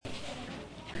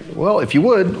Well, if you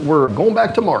would, we're going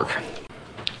back to Mark.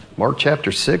 Mark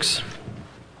chapter 6.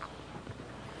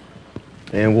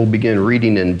 And we'll begin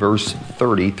reading in verse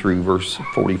 30 through verse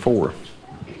 44.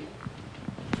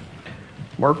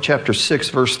 Mark chapter 6,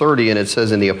 verse 30, and it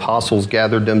says, "And the apostles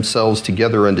gathered themselves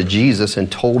together unto Jesus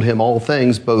and told him all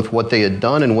things, both what they had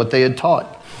done and what they had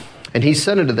taught. And he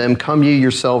said unto them, Come ye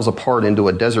yourselves apart into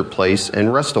a desert place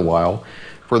and rest a while,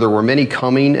 for there were many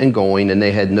coming and going, and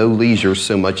they had no leisure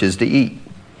so much as to eat.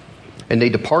 And they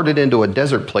departed into a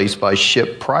desert place by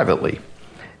ship privately.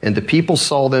 And the people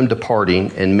saw them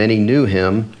departing, and many knew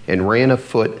him, and ran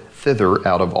afoot thither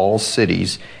out of all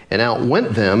cities, and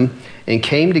outwent them, and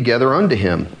came together unto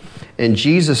him. And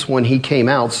Jesus, when he came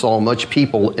out, saw much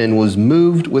people, and was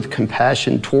moved with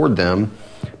compassion toward them,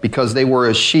 because they were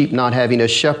as sheep not having a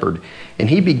shepherd. And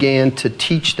he began to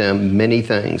teach them many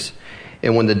things.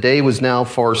 And when the day was now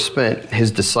far spent,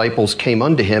 his disciples came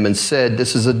unto him, and said,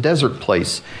 This is a desert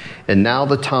place, and now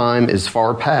the time is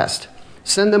far past.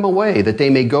 Send them away, that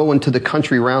they may go into the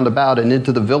country round about and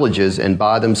into the villages and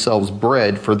buy themselves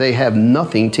bread, for they have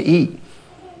nothing to eat.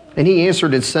 And he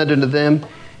answered and said unto them,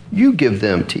 You give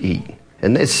them to eat.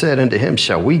 And they said unto him,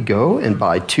 Shall we go and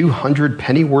buy 200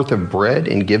 pennyworth of bread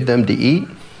and give them to eat?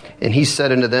 And he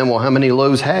said unto them, Well, how many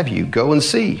loaves have you? Go and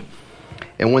see.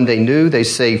 And when they knew, they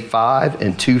say 5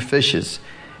 and 2 fishes.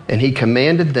 And he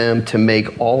commanded them to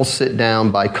make all sit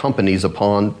down by companies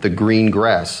upon the green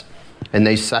grass. And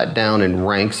they sat down in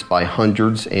ranks by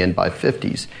hundreds and by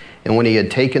 50s. And when he had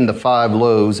taken the 5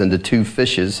 loaves and the 2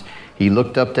 fishes, he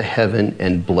looked up to heaven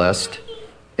and blessed,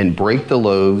 and brake the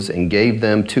loaves, and gave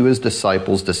them to his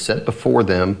disciples to set before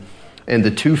them. And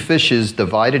the 2 fishes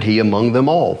divided he among them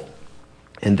all.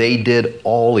 And they did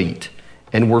all eat,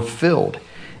 and were filled.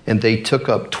 And they took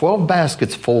up 12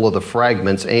 baskets full of the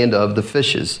fragments and of the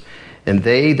fishes. And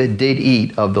they that did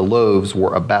eat of the loaves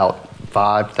were about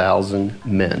 5,000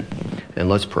 men. And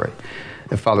let's pray.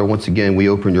 And Father, once again, we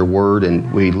open your word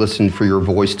and we listen for your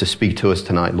voice to speak to us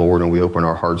tonight, Lord, and we open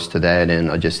our hearts to that.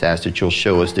 And I just ask that you'll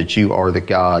show us that you are the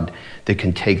God that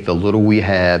can take the little we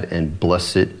have and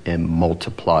bless it and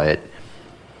multiply it,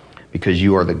 because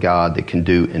you are the God that can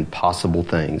do impossible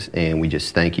things. And we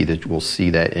just thank you that we'll see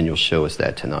that and you'll show us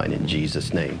that tonight in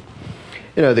Jesus' name.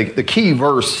 You know, the key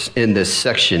verse in this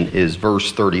section is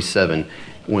verse 37.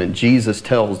 When Jesus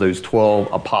tells those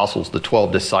 12 apostles, the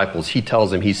 12 disciples, he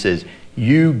tells them, he says,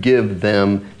 you give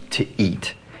them to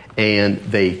eat. And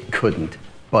they couldn't,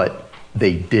 but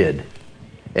they did.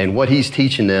 And what he's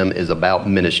teaching them is about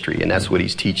ministry, and that's what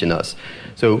he's teaching us.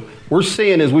 So we're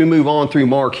seeing as we move on through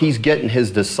Mark, he's getting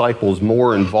his disciples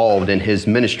more involved in his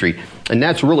ministry. And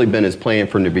that's really been his plan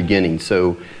from the beginning.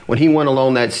 So when he went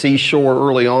along that seashore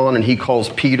early on and he calls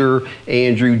Peter,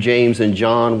 Andrew, James, and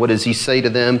John, what does he say to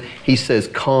them? He says,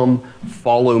 come,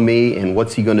 follow me. And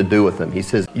what's he going to do with them? He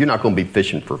says, you're not going to be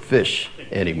fishing for fish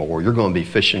anymore. You're going to be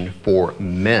fishing for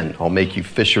men. I'll make you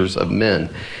fishers of men.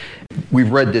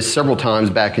 We've read this several times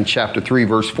back in chapter 3,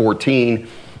 verse 14.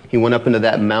 He went up into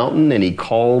that mountain and he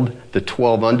called the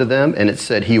 12 unto them. And it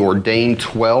said he ordained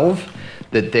 12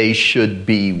 that they should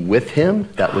be with him.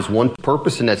 That was one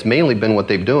purpose, and that's mainly been what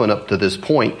they've done up to this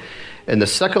point. And the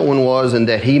second one was, and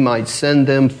that he might send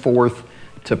them forth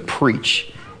to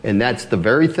preach. And that's the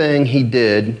very thing he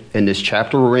did in this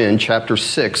chapter we're in, chapter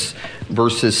 6,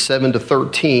 verses 7 to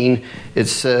 13. It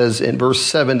says in verse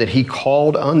 7 that he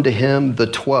called unto him the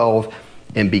 12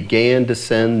 and began to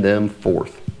send them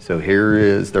forth. So here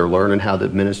is, they're learning how to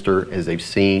minister as they've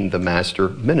seen the master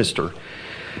minister.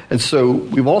 And so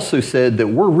we've also said that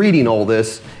we're reading all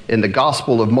this in the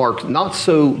Gospel of Mark, not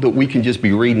so that we can just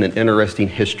be reading an interesting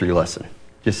history lesson,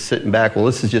 just sitting back, well,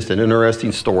 this is just an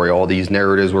interesting story, all these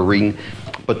narratives we're reading.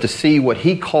 But to see what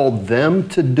he called them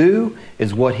to do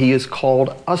is what he has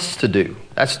called us to do.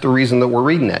 That's the reason that we're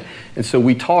reading that. And so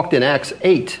we talked in Acts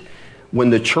 8, when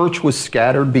the church was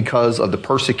scattered because of the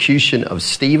persecution of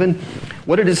Stephen.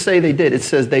 What did it say they did? It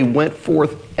says they went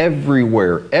forth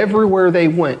everywhere. Everywhere they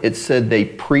went, it said they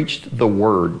preached the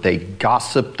word. They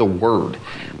gossiped the word.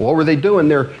 What were they doing?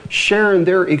 They're sharing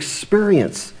their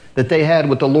experience that they had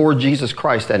with the Lord Jesus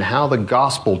Christ and how the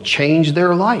gospel changed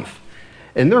their life.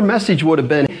 And their message would have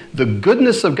been the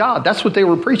goodness of God. That's what they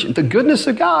were preaching. The goodness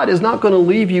of God is not going to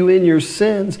leave you in your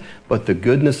sins, but the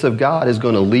goodness of God is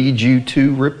going to lead you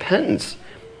to repentance.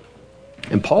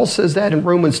 And Paul says that in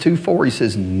Romans 2:4. He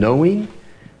says, knowing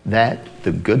that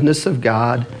the goodness of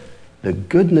God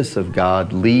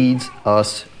leads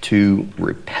us to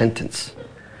repentance.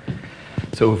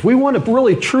 So if we want to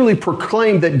really truly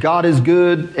proclaim that God is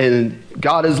good and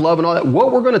God is love and all that.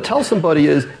 What we're going to tell somebody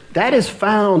is that is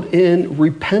found in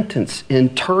repentance,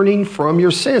 in turning from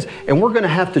your sins. And we're going to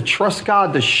have to trust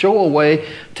God to show a way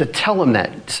to tell them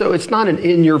that. So it's not an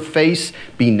in-your-face,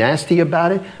 be nasty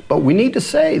about it, but we need to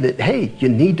say that, hey, you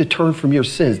need to turn from your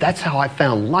sins. That's how I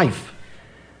found life.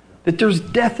 That there's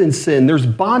death in sin, there's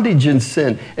bondage in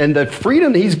sin, and the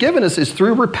freedom that he's given us is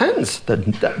through repentance.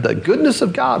 The goodness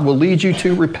of God will lead you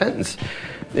to repentance.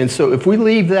 And so if we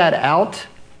leave that out,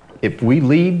 if we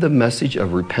leave the message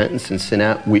of repentance and sin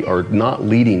out, we are not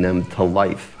leading them to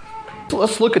life. So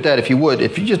let's look at that if you would.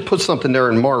 If you just put something there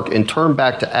in Mark and turn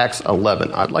back to Acts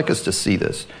 11, I'd like us to see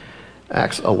this.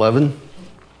 Acts 11,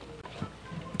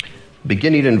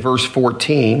 beginning in verse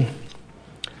 14.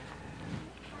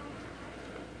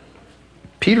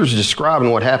 Peter's describing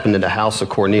what happened in the house of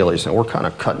Cornelius, and we're kind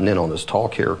of cutting in on this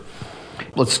talk here.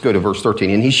 Let's go to verse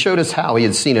 13. And he showed us how he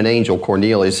had seen an angel,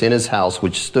 Cornelius, in his house,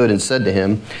 which stood and said to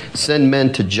him, send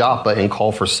men to Joppa and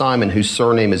call for Simon, whose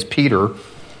surname is Peter,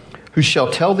 who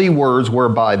shall tell thee words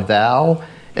whereby thou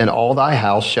and all thy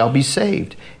house shall be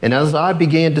saved. And as I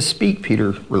began to speak,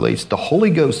 Peter relates, the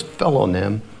Holy Ghost fell on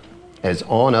them as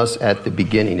on us at the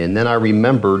beginning. And then I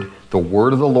remembered the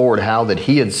word of the Lord, how that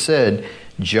he had said,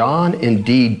 John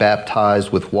indeed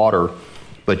baptized with water,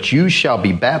 but you shall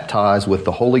be baptized with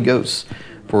the Holy Ghost.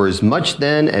 For as much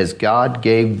then as God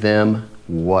gave them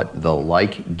what the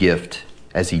like gift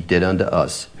as he did unto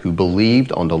us, who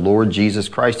believed on the Lord Jesus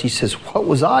Christ. He says, what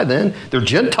was I then? They're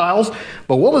Gentiles,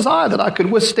 but what was I that I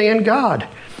could withstand God?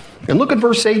 And look at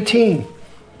verse 18.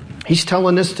 He's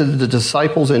telling this to the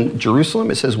disciples in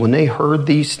Jerusalem. It says, when they heard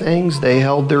these things, they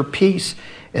held their peace.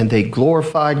 And they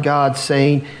glorified God,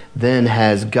 saying, then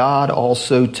has God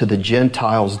also to the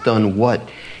Gentiles done what?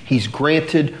 He's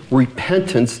granted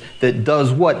repentance that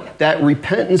does what? That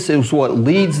repentance is what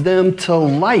leads them to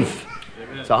life.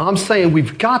 Amen. So I'm saying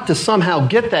we've got to somehow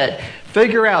get that.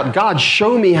 Figure out, God,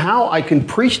 show me how I can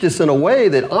preach this in a way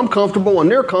that I'm comfortable and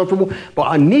they're comfortable. But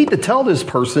I need to tell this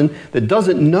person that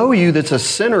doesn't know you, that's a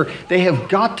sinner, they have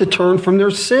got to turn from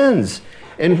their sins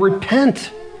and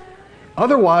repent.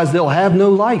 Otherwise, they'll have no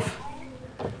life.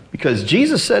 Because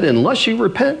Jesus said, unless you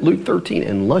repent, Luke 13,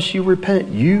 unless you repent,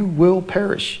 you will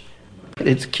perish.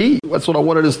 It's key. That's what I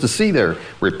wanted us to see there.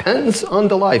 Repentance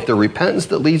unto life, the repentance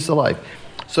that leads to life.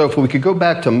 So if we could go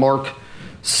back to Mark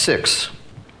 6,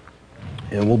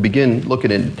 and we'll begin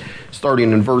looking at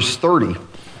starting in verse 30.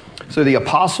 So the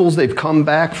apostles, they've come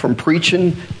back from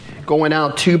preaching, going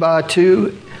out 2 by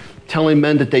 2, telling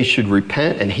men that they should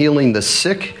repent and healing the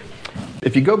sick.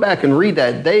 If you go back and read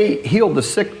that, they healed the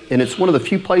sick, and it's one of the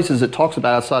few places it talks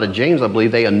about outside of James, I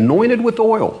believe. They anointed with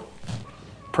oil.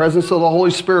 Presence of the Holy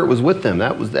Spirit was with them.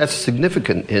 That's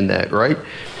significant in that, right?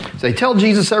 So they tell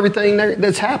Jesus everything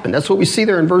that's happened. That's what we see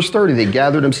there in verse 30. They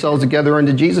gathered themselves together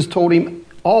unto Jesus, told him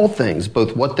all things,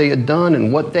 both what they had done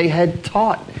and what they had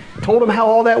taught. Told him how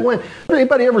all that went.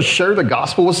 Anybody ever share the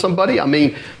gospel with somebody? I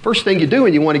mean, first thing you do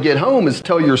when you want to get home is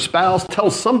tell your spouse,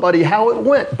 tell somebody how it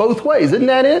went both ways. Isn't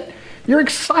that it? You're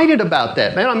excited about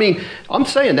that, man. I mean, I'm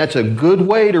saying that's a good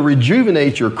way to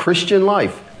rejuvenate your Christian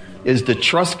life, is to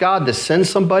trust God to send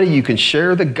somebody you can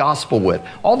share the gospel with.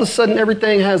 All of a sudden,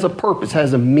 everything has a purpose,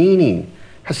 has a meaning.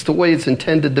 That's the way it's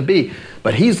intended to be.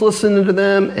 But he's listening to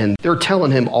them, and they're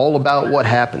telling him all about what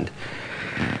happened.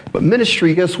 But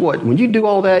ministry, guess what? When you do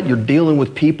all that, you're dealing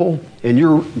with people, and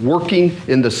you're working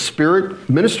in the Spirit,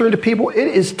 ministering to people, it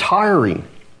is tiring.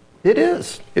 It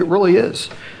is. It really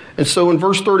is. And so in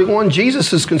verse 31,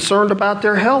 Jesus is concerned about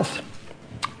their health.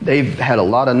 They've had a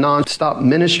lot of nonstop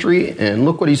ministry, and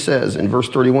look what he says in verse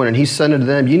 31. And he said unto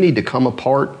them, you need to come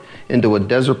apart into a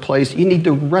desert place. You need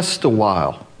to rest a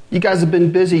while. You guys have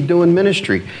been busy doing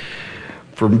ministry.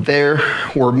 For there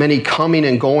were many coming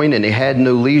and going, and they had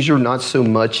no leisure, not so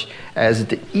much as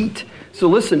to eat. So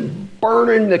listen,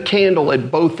 burning the candle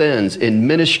at both ends in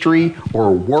ministry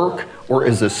or work or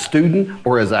as a student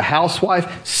or as a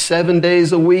housewife, 7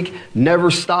 days a week, never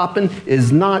stopping,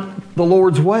 is not the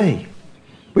Lord's way.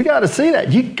 We got to see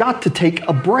that. You got to take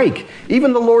a break.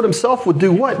 Even the Lord himself would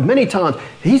do what? Many times,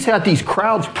 he's had these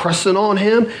crowds pressing on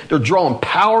him. They're drawing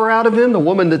power out of him. The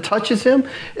woman that touches him,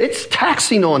 it's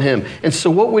taxing on him. And so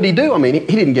what would he do? I mean, he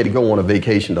didn't get to go on a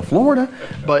vacation to Florida,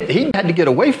 but he had to get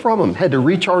away from them, had to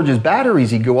recharge his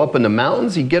batteries. He'd go up in the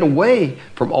mountains. He'd get away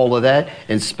from all of that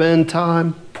and spend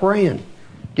time praying.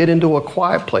 Get into a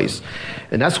quiet place.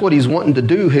 And that's what he's wanting to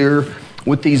do here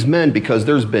with these men, because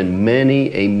there's been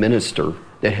many a minister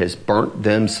that has burnt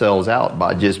themselves out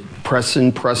by just pressing,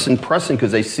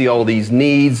 because they see all these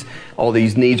needs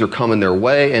are coming their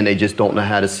way, and they just don't know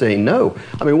how to say no.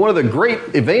 I mean, one of the great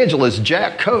evangelists,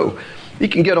 Jack Coe, You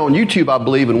can get on YouTube, I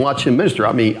believe, and watch him minister.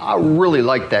 I mean, I really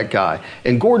like that guy.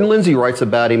 And Gordon Lindsay writes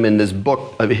about him in this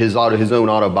book of his own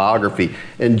autobiography.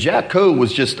 And Jack Coe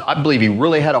was just, I believe he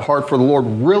really had a heart for the Lord,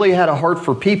 really had a heart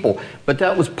for people. But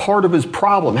that was part of his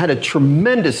problem. Had a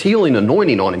tremendous healing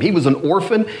anointing on him. He was an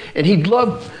orphan, and he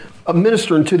loved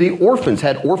ministering to the orphans,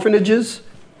 had orphanages,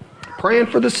 praying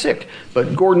for the sick.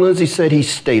 But Gordon Lindsay said he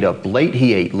stayed up late,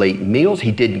 he ate late meals,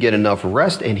 he didn't get enough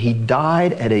rest, and he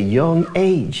died at a young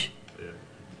age.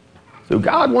 So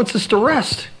God wants us to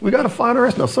rest. We got to find a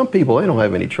rest. Now, some people, they don't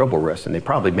have any trouble resting. They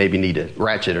probably maybe need to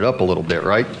ratchet it up a little bit,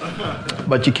 right?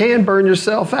 But you can burn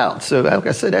yourself out. So like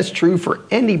I said, that's true for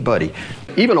anybody.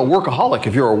 Even a workaholic,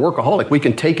 if you're a workaholic, we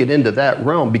can take it into that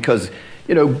realm because,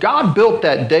 you know, God built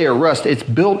that day of rest. It's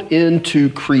built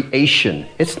into creation.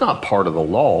 It's not part of the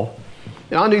law.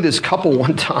 And I knew this couple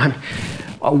one time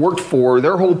I worked for.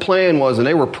 Their whole plan was, and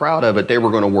they were proud of it, they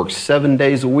were going to work 7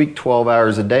 days a week, 12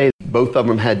 hours a day. Both of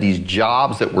them had these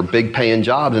jobs that were big paying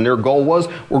jobs, and their goal was,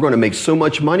 we're going to make so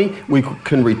much money, we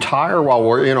can retire while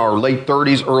we're in our late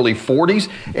 30s, early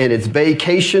 40s, and it's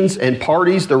vacations and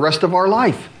parties the rest of our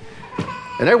life.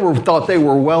 And they thought they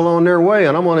were well on their way,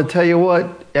 and I'm going to tell you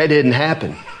what, that didn't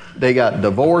happen. They got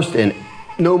divorced, and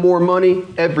no more money,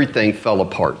 everything fell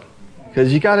apart.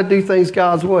 Because you got to do things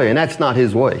God's way, and that's not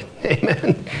his way.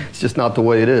 Amen. It's just not the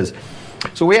way it is.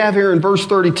 So we have here in verse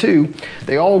 32,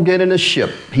 they all get in a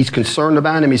ship. He's concerned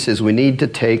about him. He says, we need to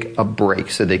take a break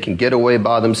so they can get away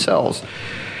by themselves.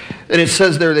 And it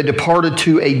says there they departed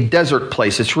to a desert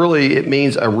place. It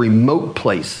means a remote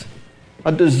place,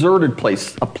 a deserted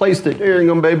place, a place that there ain't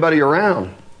going to be anybody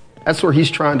around. That's where he's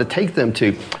trying to take them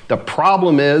to. The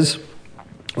problem is,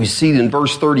 we see in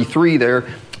verse 33 there,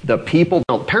 the people,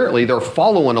 apparently they're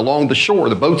following along the shore.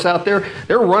 The boat's out there,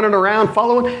 they're running around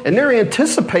following, and they're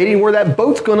anticipating where that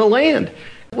boat's going to land.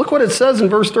 Look what it says in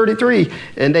verse 33.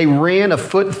 And they ran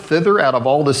afoot thither out of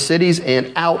all the cities,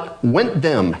 and out went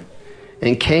them,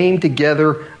 and came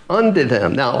together unto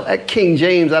them. Now, at King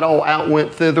James, that all out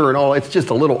went thither and all, it's just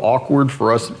a little awkward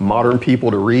for us modern people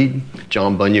to read.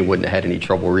 John Bunyan wouldn't have had any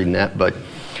trouble reading that, but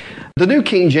the New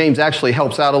King James actually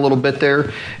helps out a little bit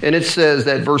there. And it says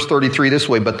that verse 33 this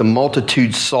way, but the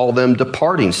multitude saw them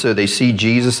departing. So they see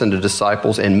Jesus and the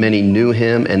disciples, and many knew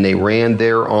him, and they ran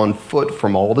there on foot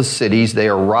from all the cities. They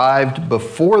arrived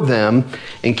before them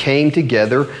and came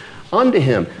together unto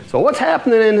him. So what's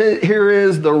happening in here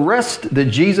is the rest that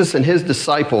Jesus and his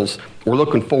disciples were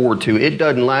looking forward to. It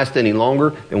doesn't last any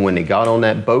longer than when they got on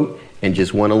that boat and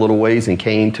just went a little ways and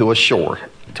came to a shore,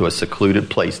 to a secluded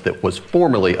place that was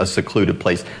formerly a secluded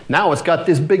place. Now it's got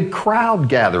this big crowd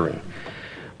gathering.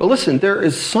 But listen, there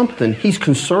is something. He's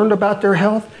concerned about their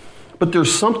health, but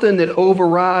there's something that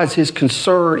overrides his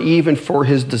concern even for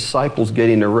his disciples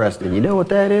getting the rest. And you know what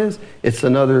that is? It's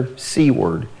another C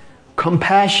word,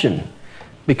 compassion,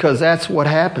 because that's what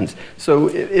happens. So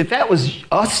if that was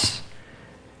us,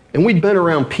 and we'd been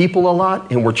around people a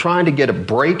lot, and we're trying to get a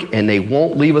break, and they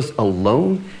won't leave us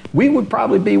alone, we would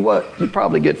probably be what? We'd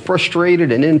probably get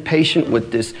frustrated and impatient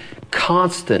with this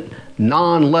constant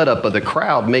non-let-up of the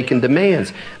crowd making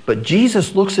demands. But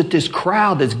Jesus looks at this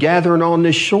crowd that's gathering on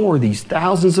this shore, these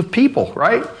thousands of people,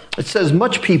 right? It says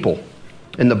much people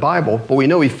in the Bible, but we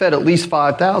know he fed at least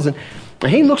 5,000.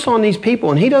 And he looks on these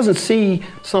people, and he doesn't see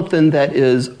something that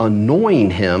is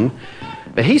annoying him,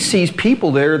 but he sees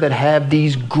people there that have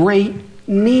these great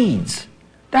needs.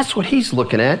 That's what he's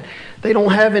looking at. They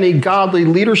don't have any godly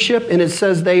leadership, and it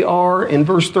says they are, in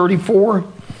verse 34,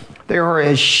 they are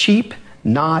as sheep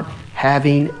not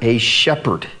having a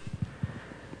shepherd.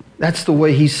 That's the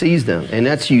way he sees them, and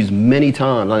that's used many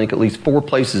times. I think at least 4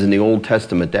 places in the Old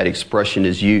Testament that expression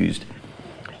is used.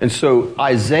 And so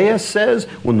Isaiah says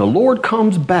when the Lord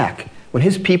comes back, when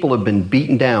his people have been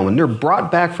beaten down, when they're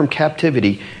brought back from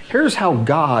captivity, here's how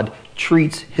God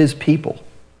treats his people,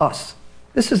 us.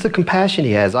 This is the compassion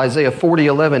he has. Isaiah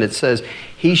 40:11, it says,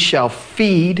 he shall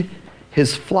feed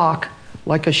his flock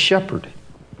like a shepherd.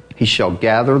 He shall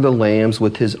gather the lambs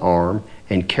with his arm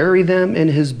and carry them in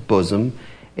his bosom,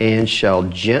 and shall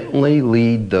gently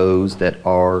lead those that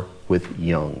are with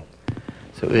young.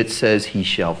 So it says he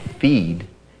shall feed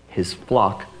his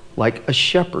flock like a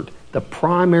shepherd. The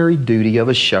primary duty of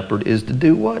a shepherd is to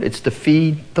do what? It's to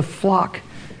feed the flock.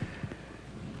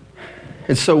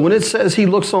 And so when it says he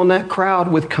looks on that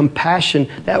crowd with compassion,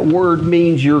 that word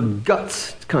means your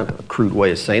guts. It's kind of a crude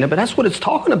way of saying it, but that's what it's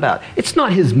talking about. It's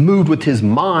not his mood with his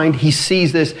mind. He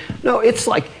sees this. No, it's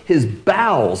like his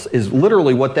bowels is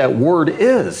literally what that word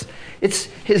is. It's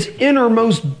his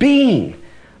innermost being.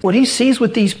 What he sees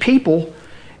with these people,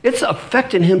 it's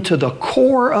affecting him to the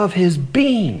core of his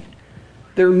being.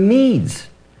 Their needs.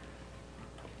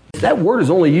 That word is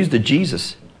only used of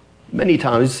Jesus. Many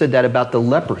times he said that about the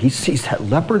leper. He sees that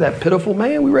leper, that pitiful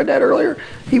man. We read that earlier.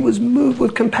 He was moved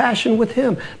with compassion with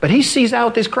him. But he sees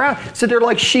out this crowd. Said they're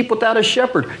like sheep without a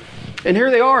shepherd. And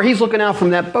here they are. He's looking out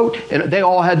from that boat. And they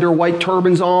all had their white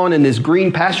turbans on in this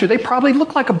green pasture. They probably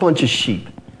look like a bunch of sheep.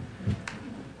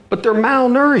 But they're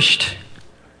malnourished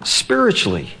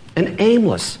spiritually and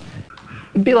aimless.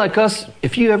 It'd be like us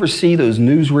if you ever see those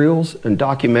newsreels and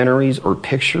documentaries or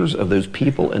pictures of those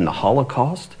people in the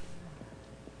Holocaust.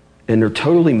 And they're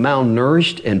totally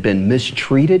malnourished and been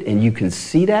mistreated, and you can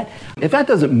see that. If that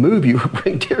doesn't move you or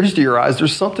bring tears to your eyes,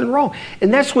 there's something wrong.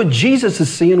 And that's what Jesus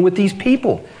is seeing with these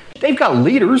people. They've got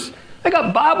leaders, they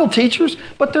got Bible teachers,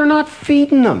 but they're not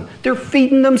feeding them. They're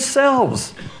feeding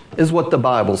themselves, is what the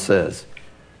Bible says.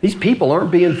 These people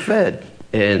aren't being fed,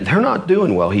 and they're not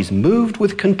doing well. He's moved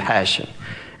with compassion.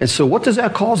 And so what does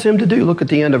that cause him to do? Look at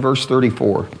the end of verse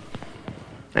 34.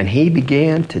 And he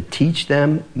began to teach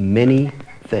them many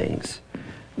things.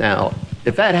 Now,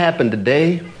 if that happened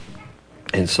today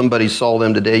and somebody saw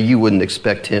them today, you wouldn't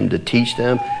expect him to teach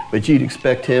them, but you'd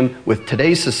expect him with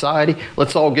today's society,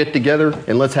 let's all get together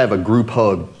and let's have a group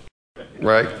hug,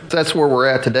 right? That's where we're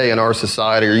at today in our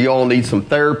society. Or you all need some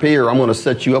therapy, or I'm going to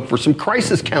set you up for some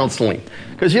crisis counseling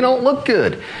because you don't look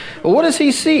good. But what does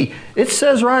he see? It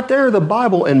says right there in the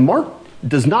Bible, and Mark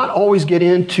does not always get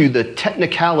into the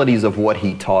technicalities of what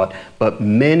he taught, but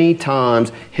many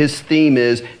times his theme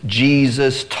is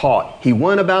Jesus taught. He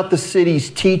went about the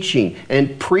cities teaching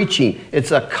and preaching.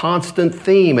 It's a constant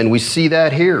theme, and we see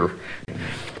that here. It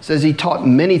says he taught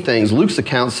many things. Luke's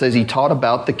account says he taught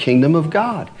about the kingdom of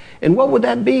God. And what would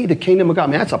that be, the kingdom of God? I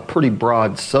mean, that's a pretty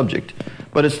broad subject,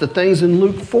 but it's the things in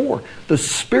Luke 4. The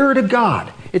Spirit of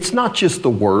God. It's not just the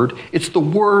Word. It's the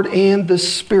Word and the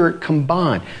Spirit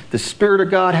combined. The Spirit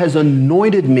of God has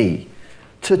anointed me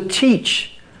to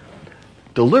teach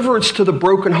deliverance to the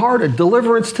brokenhearted,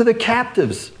 deliverance to the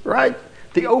captives, right?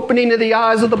 The opening of the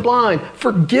eyes of the blind,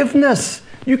 forgiveness.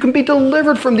 You can be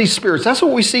delivered from these spirits. That's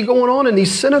what we see going on in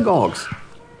these synagogues.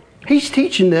 He's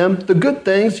teaching them the good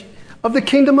things of the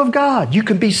kingdom of God. You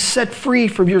can be set free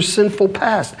from your sinful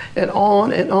past, and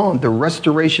on and on. The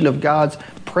restoration of God's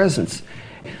presence.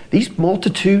 These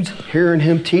multitudes hearing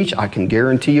him teach, I can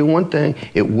guarantee you one thing,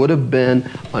 it would have been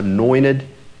anointed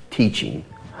teaching.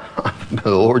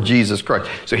 The Lord Jesus Christ.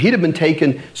 So he'd have been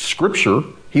taking scripture,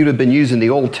 he would have been using the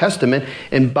Old Testament,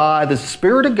 and by the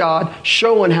Spirit of God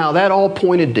showing how that all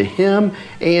pointed to him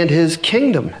and his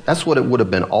kingdom. That's what it would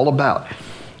have been all about.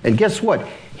 And guess what?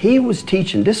 He was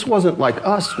teaching. This wasn't like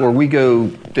us where we go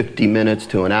 50 minutes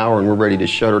to an hour and we're ready to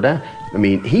shut her down. I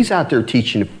mean, he's out there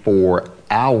teaching for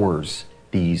hours,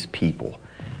 these people.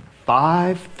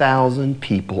 5,000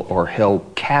 people are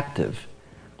held captive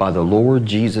by the Lord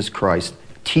Jesus Christ,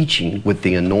 teaching with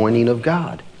the anointing of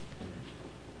God.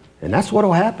 And that's what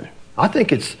will happen. I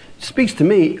think it speaks to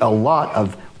me a lot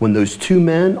of when those two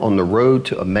men on the road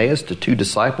to Emmaus, the two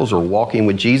disciples, are walking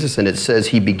with Jesus, and it says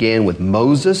he began with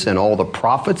Moses and all the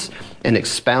prophets and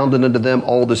expounded unto them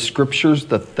all the scriptures,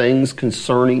 the things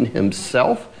concerning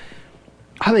himself.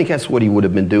 I think that's what he would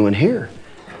have been doing here.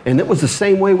 And it was the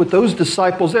same way with those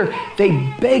disciples there. They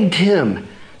begged him,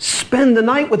 spend the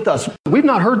night with us. We've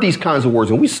not heard these kinds of words,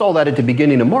 and we saw that at the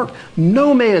beginning of Mark.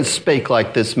 No man spake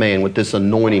like this man with this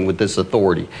anointing, with this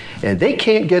authority. And they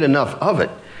can't get enough of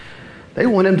it. They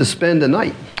want him to spend the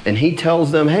night. And he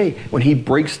tells them, hey, when he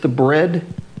breaks the bread,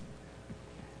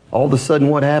 all of a sudden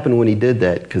what happened when he did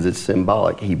that? Because it's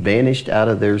symbolic. He vanished out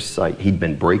of their sight. He'd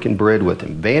been breaking bread with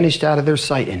them. Vanished out of their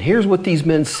sight. And here's what these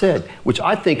men said, which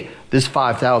I think this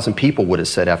 5,000 people would have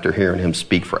said after hearing him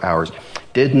speak for hours.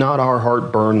 Did not our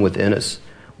heart burn within us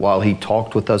while he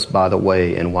talked with us by the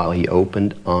way and while he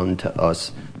opened unto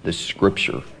us the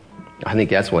scripture? I think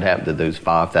that's what happened to those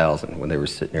 5,000 when they were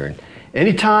sitting there. And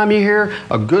anytime you hear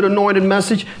a good anointed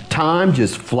message, time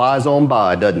just flies on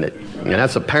by, doesn't it? And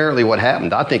that's apparently what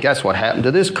happened. I think that's what happened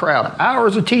to this crowd.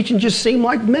 Hours of teaching just seemed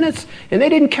like minutes, and they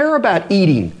didn't care about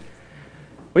eating.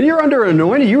 When you're under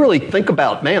anointing, you really think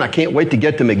about, man, I can't wait to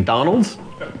get to McDonald's.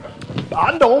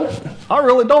 I don't. I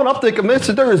really don't. I'm thinking, man,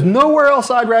 there is nowhere else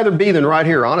I'd rather be than right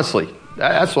here, honestly.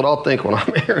 That's what I'll think when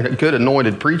I'm hearing a good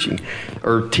anointed preaching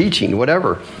or teaching,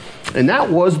 whatever. And that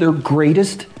was their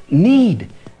greatest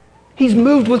need. He's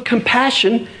moved with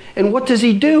compassion, and what does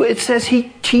he do? It says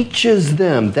he teaches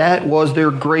them. That was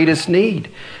their greatest need.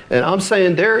 And I'm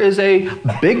saying there is a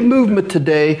big movement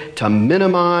today to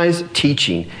minimize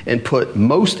teaching and put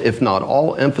most, if not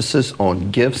all, emphasis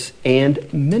on gifts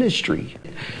and ministry.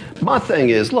 My thing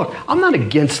is, look, I'm not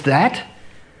against that.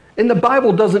 And the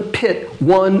Bible doesn't pit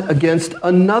one against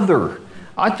another.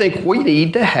 I think we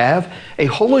need to have a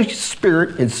Holy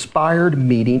Spirit inspired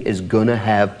meeting is going to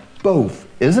have both,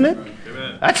 isn't it?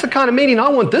 Amen. That's the kind of meeting I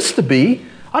want this to be.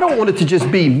 I don't want it to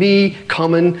just be me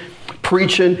coming,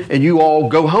 preaching, and you all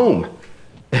go home.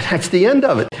 And that's the end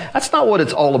of it. That's not what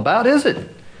it's all about, is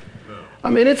it? I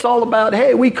mean, it's all about,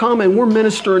 hey, we come and we're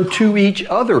ministering to each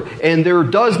other. And there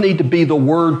does need to be the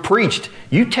word preached.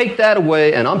 You take that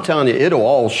away, and I'm telling you, it'll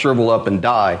all shrivel up and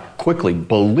die quickly.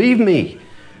 Believe me.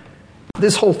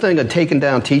 This whole thing of taking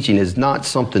down teaching is not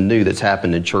something new that's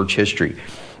happened in church history.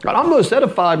 I'm most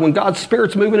edified when God's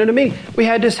Spirit's moving into me. We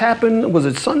had this happen, was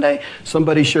it Sunday?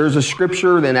 Somebody shares a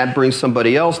scripture, then that brings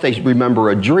somebody else. They remember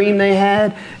a dream they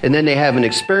had, and then they have an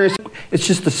experience. It's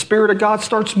just the Spirit of God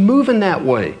starts moving that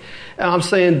way. And I'm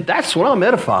saying, that's when I'm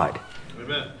edified.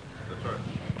 Amen. That's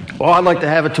right. Well, I'd like to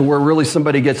have it to where really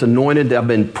somebody gets anointed. I've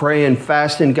been praying,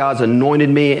 fasting. God's anointed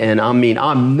me, and I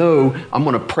know I'm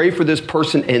going to pray for this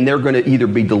person, and they're going to either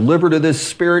be delivered of this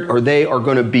spirit or they are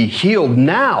going to be healed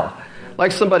now.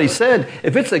 Like somebody said,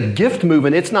 if it's a gift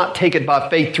moving, it's not take it by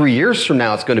faith 3 years from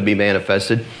now it's going to be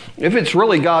manifested. If it's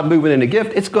really God moving in a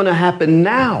gift, it's going to happen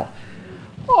now.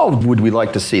 Oh, would we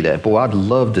like to see that? Boy, I'd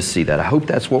love to see that. I hope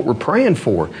that's what we're praying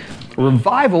for.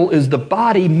 Revival is the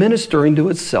body ministering to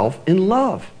itself in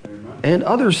love. And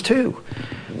others too.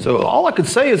 So all I could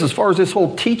say is, as far as this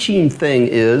whole teaching thing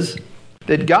is,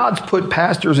 that God's put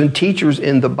pastors and teachers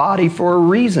in the body for a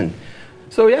reason.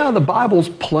 So yeah, the Bible's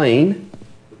plain.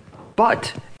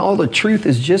 But all the truth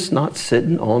is just not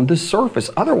sitting on the surface.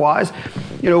 Otherwise,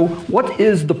 what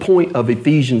is the point of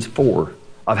Ephesians 4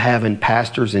 of having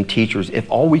pastors and teachers if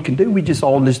all we can do, we just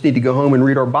need to go home and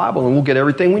read our Bible and we'll get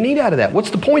everything we need out of that? What's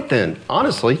the point then,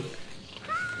 honestly?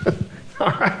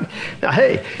 All right. Now,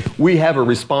 hey, we have a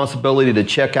responsibility to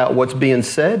check out what's being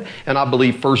said. And I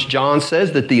believe 1 John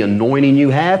says that the anointing you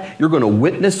have, you're going to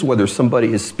witness whether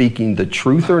somebody is speaking the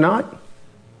truth or not.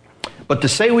 But to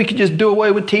say we can just do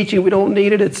away with teaching, we don't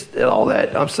need it, it's all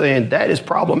that. I'm saying that is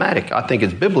problematic. I think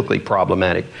it's biblically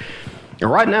problematic.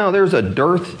 And right now there's a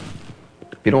dearth,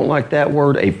 if you don't like that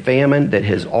word, a famine that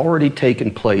has already taken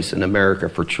place in America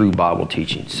for true Bible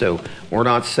teaching. So we're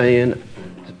not saying,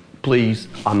 please,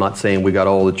 I'm not saying we got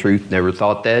all the truth, never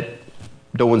thought that.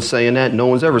 No one's saying that. No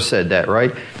one's ever said that,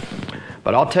 right?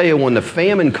 But I'll tell you, when the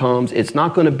famine comes, it's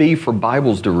not going to be for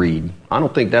Bibles to read. I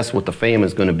don't think that's what the famine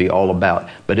is going to be all about.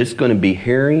 But it's going to be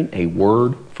hearing a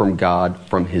word from God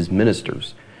from His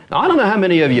ministers. Now, I don't know how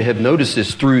many of you have noticed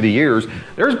this through the years.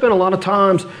 There's been a lot of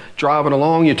times driving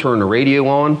along, you turn the radio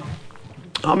on.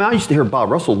 I used to hear Bob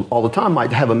Russell all the time.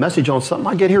 Might have a message on something.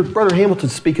 I get here, Brother Hamilton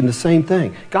speaking the same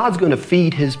thing. God's going to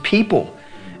feed His people.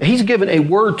 He's given a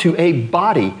word to a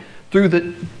body through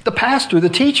the pastor, the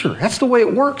teacher. That's the way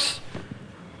it works.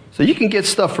 So you can get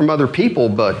stuff from other people,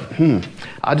 but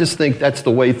I just think that's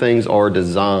the way things are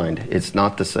designed. It's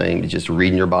not the same as just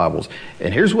reading your Bibles.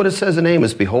 And here's what it says in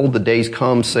Amos. Behold, the days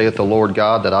come, saith the Lord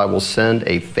God, that I will send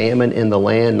a famine in the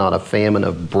land, not a famine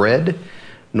of bread,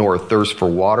 nor a thirst for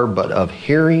water, but of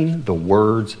hearing the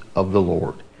words of the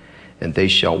Lord. And they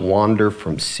shall wander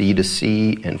from sea to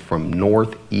sea, and from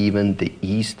north even the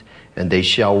east, and they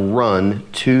shall run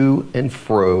to and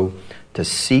fro to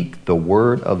seek the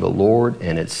word of the Lord,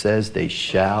 and it says they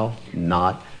shall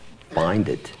not find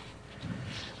it.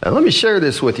 Now let me share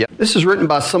this with you. This is written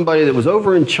by somebody that was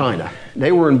over in China.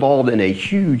 They were involved in a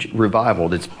huge revival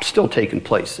that's still taking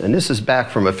place. And this is back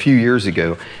from a few years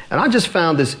ago. And I just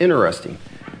found this interesting.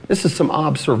 This is some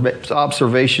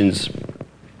observations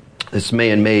this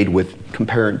man made with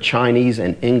comparing Chinese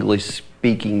and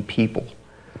English-speaking people.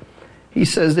 He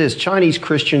says this: Chinese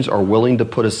Christians are willing to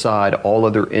put aside all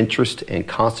other interest and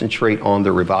concentrate on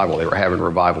the revival. They were having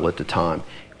revival at the time,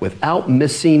 without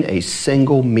missing a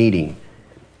single meeting.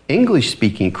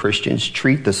 English-speaking Christians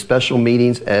treat the special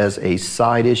meetings as a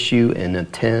side issue and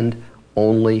attend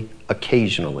only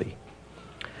occasionally.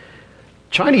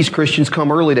 Chinese Christians come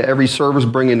early to every service,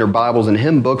 bringing their Bibles and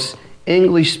hymn books.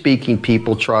 English-speaking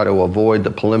people try to avoid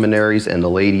the preliminaries, and the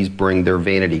ladies bring their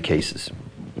vanity cases.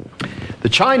 The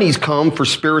Chinese come for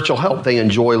spiritual help. They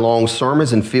enjoy long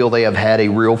sermons and feel they have had a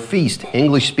real feast.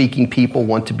 English-speaking people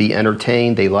want to be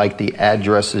entertained. They like the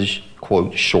addresses,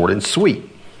 quote, short and sweet.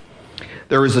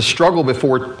 There is a struggle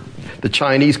before the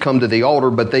Chinese come to the altar,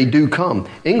 but they do come.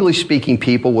 English-speaking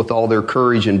people, with all their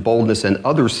courage and boldness in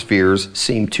other spheres,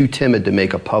 seem too timid to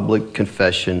make a public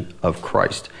confession of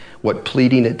Christ. What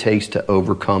pleading it takes to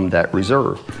overcome that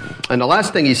reserve. And the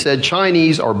last thing he said,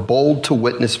 Chinese are bold to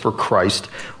witness for Christ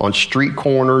on street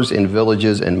corners, in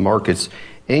villages and markets.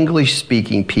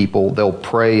 English-speaking people, they'll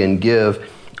pray and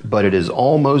give, but it is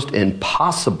almost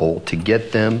impossible to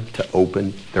get them to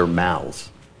open their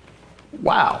mouths.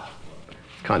 Wow.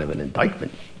 kind of an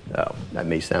indictment. That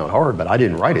may sound hard, but I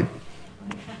didn't write it.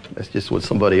 That's just what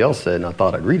somebody else said, and I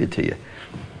thought I'd read it to you.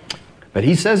 But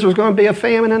he says there's going to be a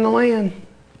famine in the land.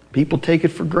 People take it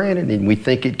for granted, and we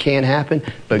think it can't happen.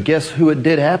 But guess who it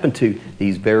did happen to?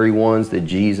 These very ones that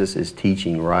Jesus is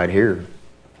teaching right here.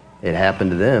 It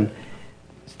happened to them.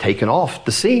 It's taken off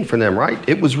the scene from them, right?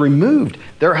 It was removed.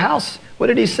 Their house, what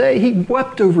did he say? He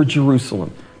wept over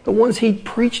Jerusalem. The ones he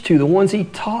preached to, the ones he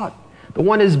taught, the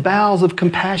one his bowels of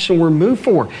compassion were moved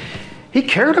for. He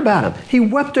cared about them. He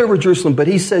wept over Jerusalem, but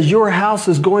he says, your house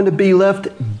is going to be left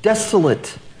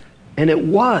desolate. And it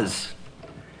was.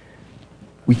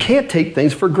 We can't take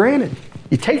things for granted.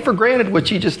 You take for granted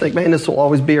what you just think, man, this will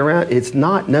always be around. It's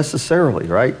not necessarily,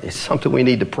 right? It's something we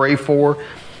need to pray for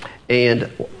and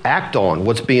act on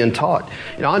what's being taught.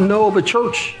 You know, I know of a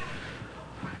church.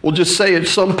 We'll just say at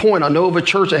some point, I know of a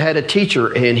church that had a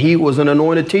teacher, and he was an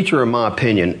anointed teacher, in my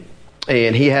opinion.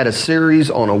 And he had a series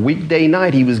on a weekday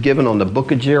night he was given on the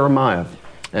book of Jeremiah.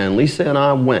 And Lisa and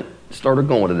I started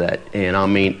going to that. And I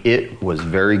mean, it was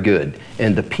very good.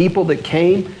 And the people that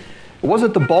came, it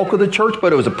wasn't the bulk of the church,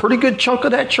 but it was a pretty good chunk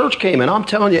of that church came. And I'm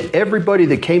telling you, everybody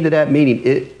that came to that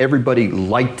meeting, everybody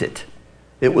liked it.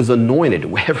 It was anointed.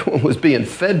 Everyone was being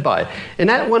fed by it. And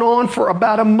that went on for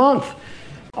about a month.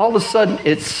 All of a sudden,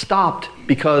 it stopped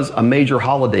because a major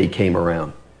holiday came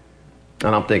around.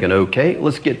 And I'm thinking, okay,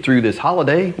 let's get through this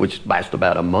holiday, which lasts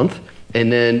about a month,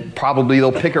 and then probably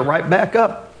they'll pick it right back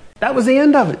up. That was the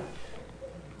end of it.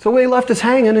 So they left us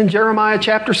hanging in Jeremiah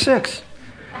chapter 6.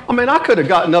 I mean, I could have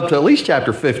gotten up to at least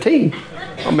chapter 15.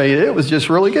 I mean, it was just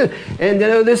really good. And you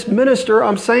know, this minister,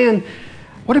 I'm saying,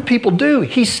 what do people do?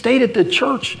 He stayed at the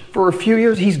church for a few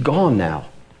years. He's gone now.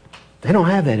 They don't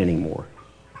have that anymore.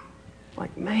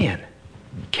 Like, man,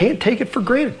 can't take it for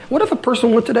granted. What if a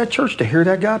person went to that church to hear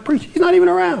that guy preach? He's not even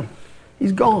around.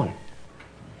 He's gone.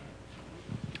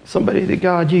 Somebody that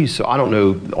God used. So I don't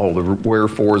know all the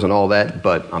wherefores and all that,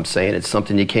 but I'm saying it's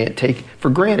something you can't take for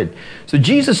granted. So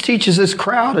Jesus teaches this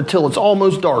crowd until it's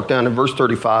almost dark down in verse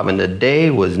 35, and the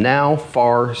day was now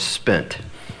far spent.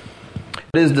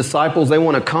 His disciples, they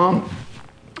want to come,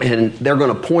 and they're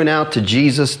going to point out to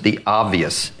Jesus the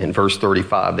obvious in verse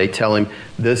 35. They tell him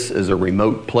this is a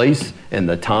remote place and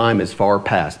the time is far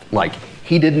past. Like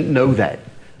he didn't know that.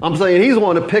 I'm saying he's the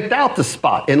one who picked out the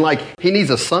spot. And like he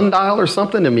needs a sundial or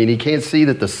something. I mean, he can't see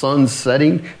that the sun's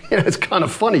setting. You know, it's kind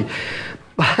of funny.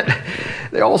 But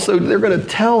they're going to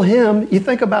tell him, you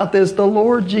think about this, the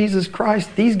Lord Jesus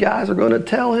Christ, these guys are going to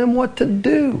tell him what to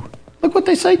do. Look what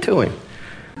they say to him.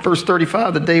 Verse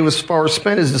 35, the day was far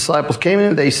spent. His disciples came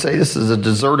in. They say, this is a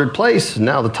deserted place.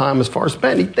 Now the time is far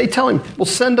spent. They tell him, well,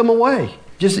 send them away.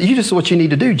 Just what you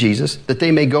need to do, Jesus, that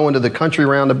they may go into the country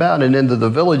round about and into the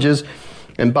villages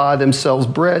and buy themselves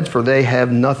bread, for they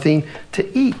have nothing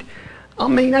to eat. I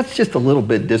mean, that's just a little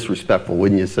bit disrespectful,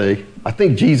 wouldn't you say? I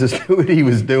think Jesus knew what he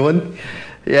was doing.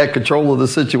 He had control of the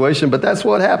situation, but that's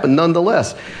what happened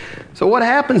nonetheless. So what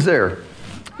happens there?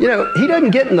 You know, he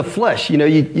doesn't get in the flesh. You know,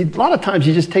 a lot of times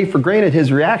you just take for granted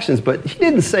his reactions, but he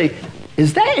didn't say,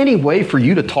 is that any way for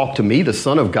you to talk to me, the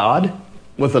Son of God,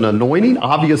 with an anointing,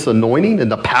 obvious anointing,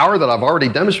 and the power that I've already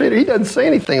demonstrated? He doesn't say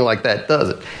anything like that, does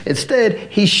it? Instead,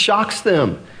 he shocks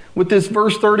them with this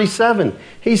verse 37.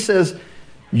 He says,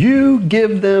 you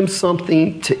give them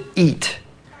something to eat.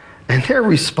 And their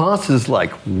response is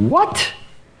like, what?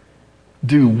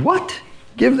 Do what?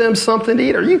 Give them something to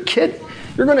eat? Are you kidding?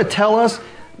 You're going to tell us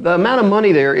the amount of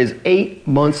money there is 8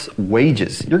 months'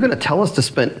 wages. You're going to tell us to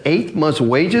spend 8 months'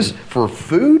 wages for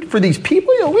food for these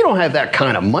people? You know, we don't have that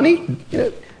kind of money. You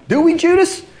know, do we,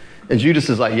 Judas? And Judas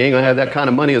is like, you ain't going to have that kind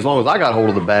of money as long as I got hold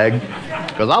of the bag,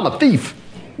 because I'm a thief.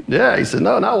 Yeah, he said,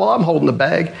 no, well, I'm holding the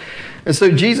bag. And so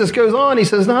Jesus goes on. He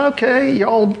says, no, okay,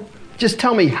 y'all just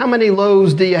tell me, how many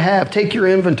loaves do you have? Take your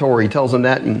inventory. He tells them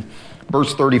that in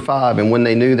verse 35. And when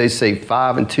they knew, they say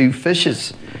 5 and 2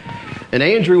 fishes. And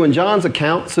Andrew and John's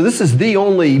account, so this is the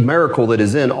only miracle that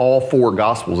is in all 4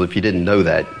 Gospels, if you didn't know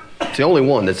that. It's the only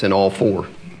one that's in all 4,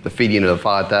 the feeding of the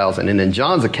 5,000. And in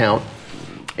John's account,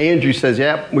 Andrew says,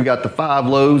 yeah, we got the 5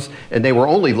 loaves, and they were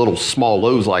only little small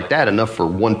loaves like that, enough for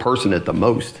one person at the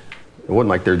most. It wasn't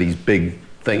like they're these big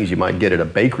things you might get at a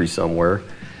bakery somewhere.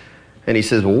 And he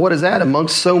says, well, what is that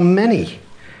amongst so many?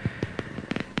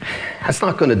 That's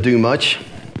not going to do much.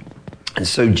 And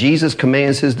so Jesus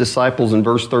commands his disciples in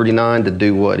verse 39 to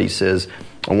do what? He says,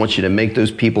 I want you to make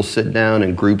those people sit down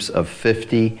in groups of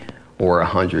 50 or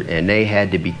 100. And they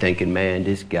had to be thinking, man,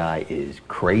 this guy is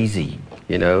crazy.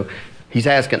 You know, he's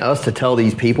asking us to tell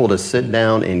these people to sit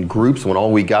down in groups when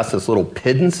all we got is this little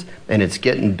pittance and it's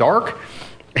getting dark.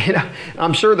 And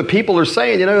I'm sure the people are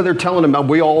saying, they're telling him,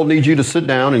 we all need you to sit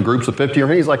down in groups of 50.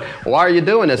 And he's like, why are you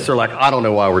doing this? They're like, I don't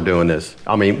know why we're doing this.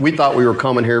 I mean, we thought we were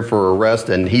coming here for a rest,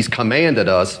 and he's commanded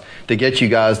us to get you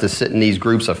guys to sit in these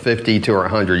groups of 50 to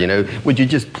 100, Would you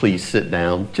just please sit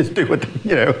down? Just do it,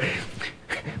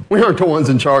 We aren't the ones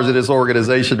in charge of this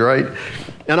organization, right?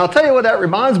 And I'll tell you what that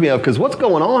reminds me of, because what's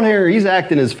going on here, he's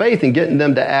acting his faith and getting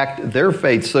them to act their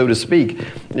faith, so to speak.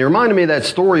 And it reminded me of that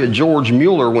story of George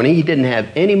Mueller when he didn't have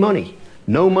any money,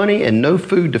 no money and no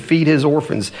food to feed his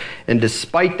orphans. And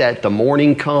despite that, the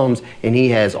morning comes and he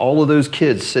has all of those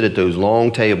kids sit at those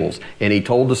long tables. And he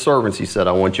told the servants, he said,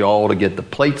 I want you all to get the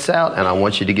plates out, and I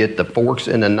want you to get the forks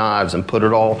and the knives and put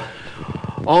it all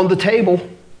on the table.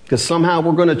 Because somehow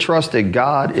we're going to trust that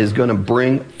God is going to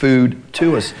bring food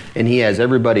to us. And he has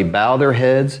everybody bow their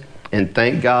heads and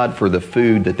thank God for the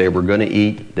food that they were going to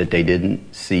eat that they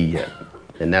didn't see yet.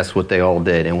 And that's what they all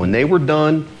did. And when they were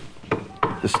done,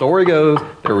 the story goes,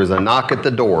 there was a knock at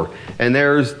the door. And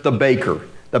there's the baker.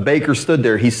 The baker stood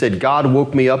there. He said, God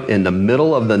woke me up in the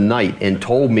middle of the night and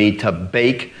told me to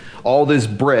bake all this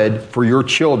bread for your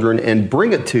children and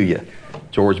bring it to you.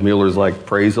 George Mueller's like,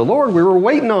 praise the Lord, we were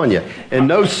waiting on you. And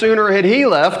no sooner had he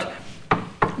left,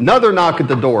 another knock at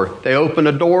the door. They open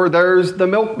the door, there's the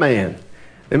milkman.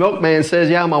 The milkman says,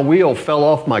 yeah, my wheel fell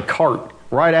off my cart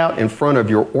right out in front of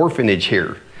your orphanage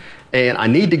here. And I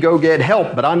need to go get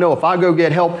help, but I know if I go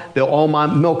get help, all my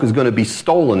milk is going to be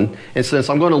stolen. And since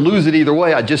I'm going to lose it either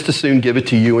way, I just as soon give it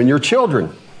to you and your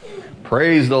children.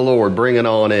 Praise the Lord, bring it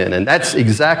on in. And that's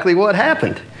exactly what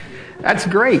happened. That's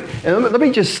great. And let me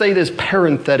just say this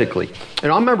parenthetically.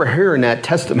 And I remember hearing that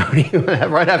testimony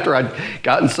right after I'd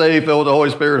gotten saved, filled with the Holy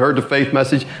Spirit, heard the faith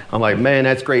message. I'm like, man,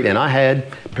 that's great. And I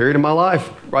had, period of my life,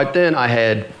 right then, I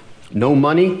had no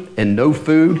money and no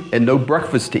food and no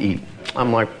breakfast to eat.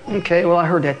 I'm like, okay, well, I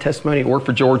heard that testimony. It worked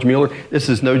for George Mueller. This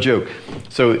is no joke.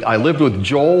 So I lived with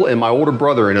Joel and my older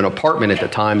brother in an apartment at the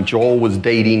time. Joel was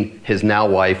dating his now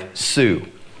wife, Sue.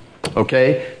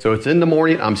 Okay, so it's in the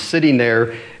morning, I'm sitting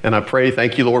there, and I pray,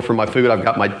 thank you, Lord, for my food. I've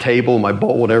got my table, my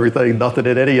bowl, and everything, nothing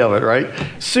in any of it, right?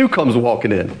 Sue comes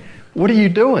walking in. What are you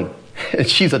doing? And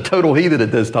she's a total heathen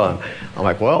at this time. I'm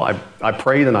like, well, I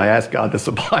prayed and I asked God to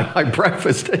supply my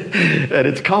breakfast, and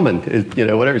it's coming,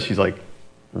 whatever. She's like,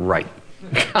 right.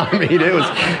 I mean,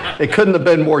 it couldn't have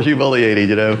been more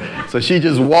humiliating, So she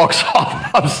just walks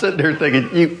off. I'm sitting there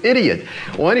thinking, you idiot.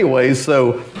 Well, anyways,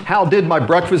 so how did my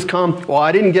breakfast come? Well,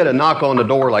 I didn't get a knock on the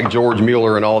door like George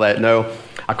Mueller and all that. No.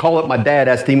 I called up my dad,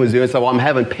 asked him what he was doing. I said, well, I'm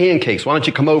having pancakes. Why don't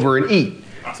you come over and eat?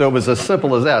 So it was as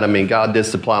simple as that. I mean, God did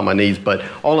supply my needs. But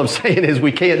all I'm saying is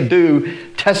we can't do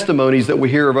testimonies that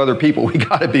we hear of other people. We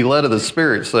got to be led of the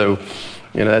Spirit. So,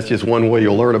 that's just one way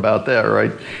you'll learn about that,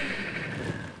 right?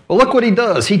 Well, look what he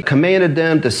does. He commanded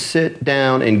them to sit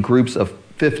down in groups of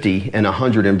 50 and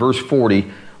 100. In verse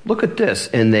 40, look at this.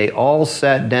 And they all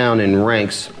sat down in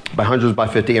ranks by hundreds, by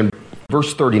 50. And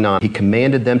verse 39, he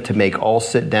commanded them to make all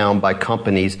sit down by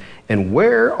companies. And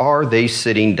where are they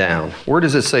sitting down? Where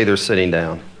does it say they're sitting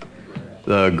down?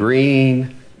 The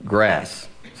green grass.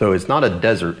 So it's not a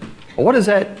desert. Well, what does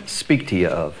that speak to you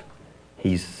of?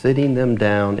 He's sitting them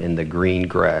down in the green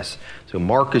grass. So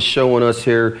Mark is showing us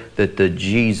here that the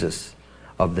Jesus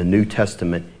of the New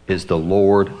Testament is the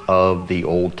Lord of the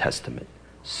Old Testament.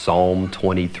 Psalm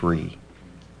 23.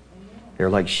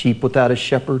 They're like sheep without a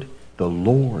shepherd. The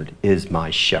Lord is my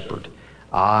shepherd.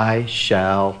 I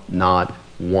shall not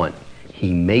want.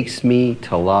 He makes me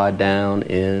to lie down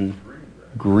in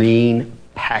green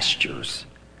pastures.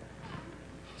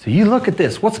 So you look at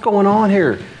this. What's going on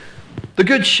here? The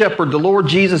Good Shepherd, the Lord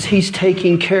Jesus, He's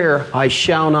taking care. I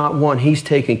shall not want. He's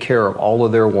taking care of all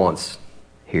of their wants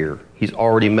here. He's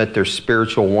already met their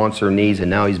spiritual wants or needs, and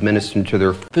now He's ministering to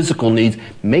their physical needs,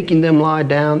 making them lie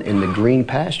down in the green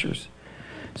pastures.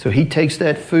 So He takes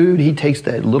that food, He takes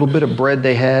that little bit of bread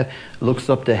they have, looks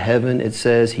up to heaven, it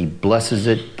says, He blesses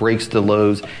it, breaks the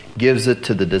loaves, gives it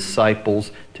to the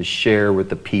disciples to share with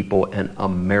the people, and a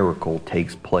miracle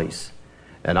takes place.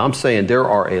 And I'm saying there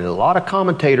are a lot of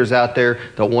commentators out there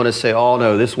that want to say, oh,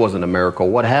 no, this wasn't a miracle.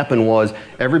 What happened was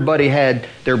everybody had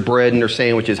their bread and their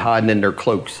sandwiches hiding in their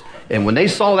cloaks. And when they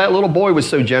saw that little boy was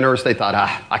so generous, they thought,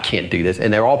 I can't do this.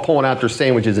 And they're all pulling out their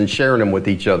sandwiches and sharing them with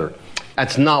each other.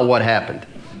 That's not what happened.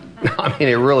 I mean,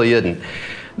 it really isn't.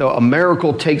 No, a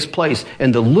miracle takes place.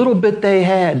 And the little bit they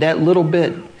had, that little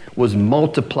bit was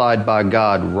multiplied by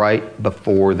God right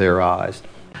before their eyes.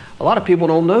 A lot of people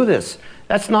don't know this.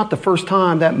 That's not the first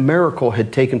time that miracle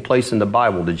had taken place in the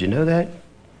Bible. Did you know that?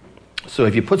 So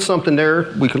if you put something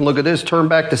there, we can look at this. Turn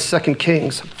back to 2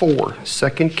 Kings 4. 2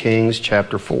 Kings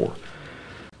chapter 4.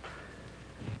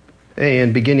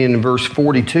 And beginning in verse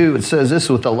 42, it says this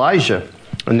with Elijah.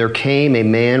 And there came a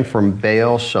man from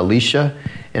Baal Shalisha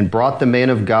and brought the man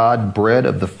of God bread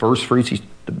of the first fruits.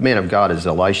 The man of God is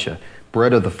Elisha.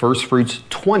 Bread of the first fruits,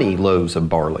 20 loaves of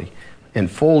barley, and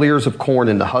full ears of corn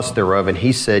in the husk thereof. And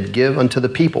he said, give unto the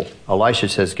people. Elisha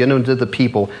says, give unto the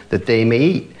people that they may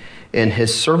eat. And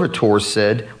his servitors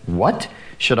said, what?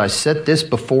 Should I set this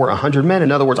before 100 men?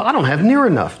 In other words, I don't have near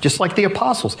enough, just like the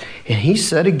apostles. And he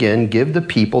said again, give the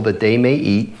people that they may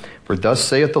eat. For thus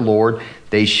saith the Lord,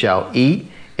 they shall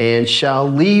eat and shall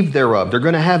leave thereof. They're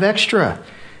going to have extra.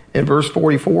 In verse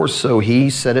 44, so he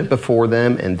set it before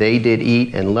them, and they did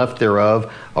eat and left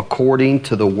thereof according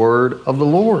to the word of the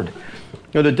Lord.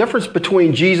 Now, the difference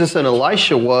between Jesus and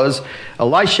Elisha was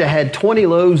Elisha had 20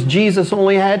 loaves, Jesus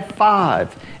only had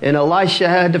 5. And Elisha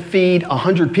had to feed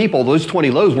 100 people. Those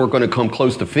 20 loaves weren't going to come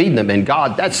close to feeding them. And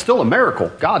God, that's still a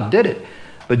miracle. God did it.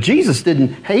 But Jesus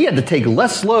didn't. He had to take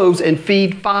less loaves and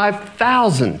feed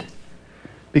 5,000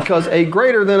 because a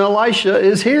greater than Elisha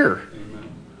is here.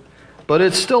 But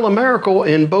it's still a miracle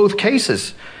in both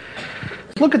cases.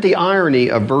 Look at the irony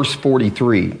of verse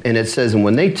 43. And it says, and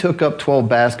when they took up 12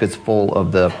 baskets full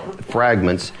of the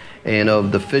fragments and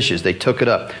of the fishes, they took it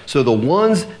up. So the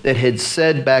ones that had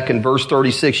said back in verse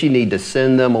 36, you need to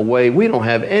send them away. We don't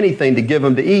have anything to give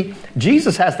them to eat.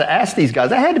 Jesus has to ask these guys.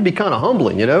 That had to be kind of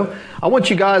humbling, you know. I want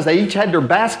you guys, they each had their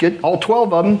basket, all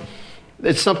 12 of them.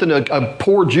 It's something a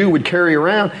poor Jew would carry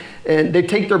around. And they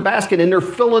take their basket and they're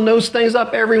filling those things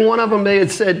up. Every one of them, they had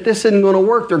said, this isn't going to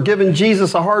work. They're giving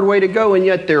Jesus a hard way to go. And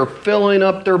yet they're filling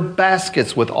up their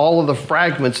baskets with all of the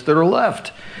fragments that are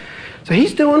left. So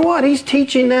he's doing what? He's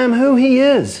teaching them who he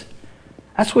is.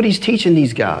 That's what he's teaching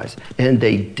these guys. And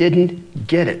they didn't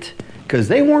get it because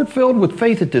they weren't filled with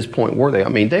faith at this point, were they? I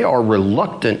mean, they are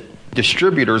reluctant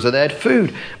distributors of that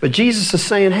food. But Jesus is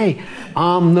saying, hey,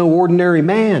 I'm no ordinary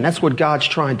man. That's what God's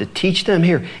trying to teach them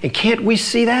here. And can't we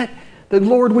see that? The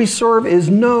Lord we serve is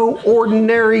no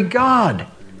ordinary God.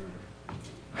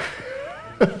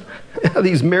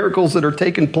 These miracles that are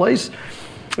taking place.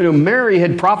 You know, Mary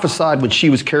had prophesied when she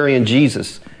was carrying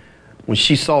Jesus. When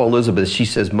she saw Elizabeth, she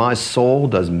says, my soul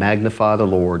does magnify the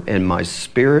Lord, and my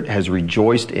spirit has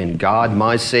rejoiced in God,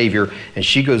 my Savior. And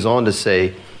she goes on to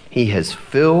say, he has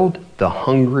filled the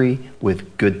hungry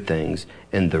with good things,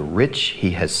 and the rich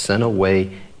he has sent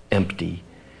away empty.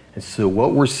 And so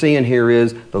what we're seeing here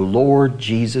is the Lord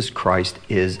Jesus Christ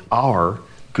is our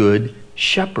good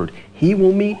shepherd. He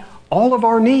will meet all of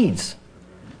our needs.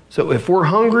 So if we're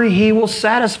hungry, he will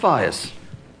satisfy us.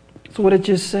 That's what it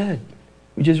just said.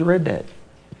 We just read that.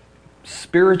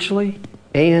 Spiritually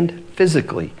and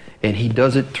physically. And he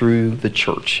does it through the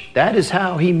church. That is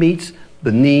how he meets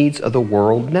the needs of the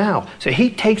world now. So he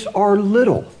takes our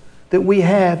little that we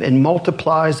have and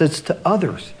multiplies it to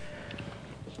others.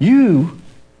 You,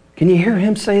 can you hear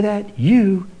him say that?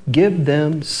 You give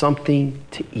them something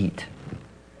to eat.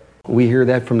 We hear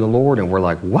that from the Lord and we're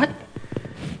like, what?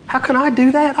 How can I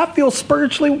do that? I feel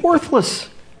spiritually worthless.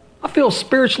 I feel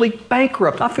spiritually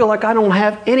bankrupt. I feel like I don't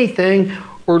have anything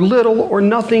or little or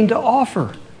nothing to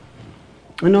offer.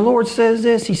 And the Lord says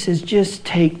this, he says, just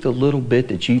take the little bit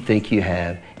that you think you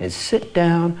have and sit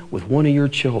down with one of your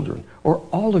children or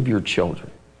all of your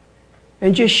children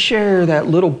and just share that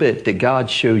little bit that God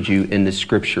showed you in the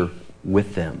scripture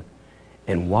with them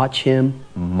and watch him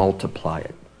multiply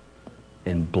it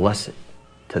and bless it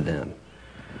to them.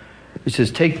 He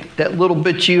says, take that little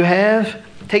bit you have,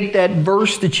 take that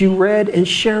verse that you read and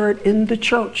share it in the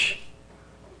church.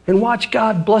 And watch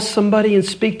God bless somebody and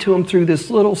speak to them through this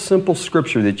little simple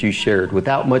scripture that you shared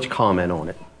without much comment on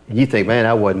it. And you think, man,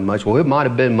 that wasn't much. Well, it might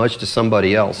have been much to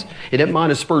somebody else. And it might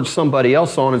have spurred somebody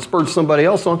else on and spurred somebody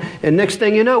else on. And next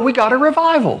thing you know, we got a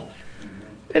revival.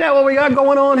 Isn't that what we got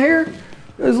going on here?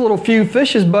 There's little few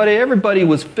fishes, buddy. Everybody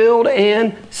was filled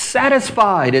and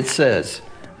satisfied, it says.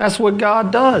 That's what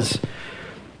God does.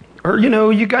 Or, you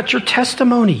know, you got your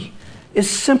testimony. As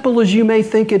simple as you may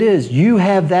think it is, you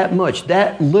have that much,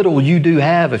 that little you do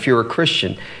have if you're a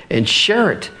Christian, and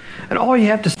share it. And all you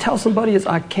have to tell somebody is,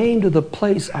 I came to the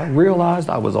place I realized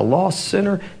I was a lost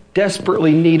sinner,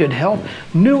 desperately needed help,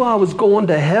 knew I was going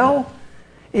to hell,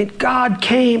 and God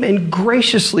came and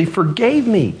graciously forgave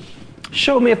me.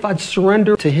 Showed me if I'd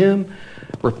surrender to him,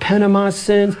 repent of my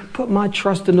sins, put my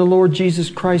trust in the Lord Jesus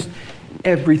Christ,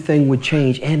 everything would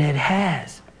change, and it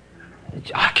has.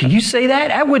 Can you say that?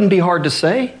 That wouldn't be hard to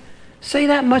say. Say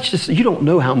that much. You don't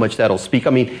know how much that'll speak. I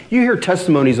mean, you hear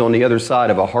testimonies on the other side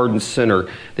of a hardened sinner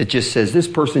that just says, this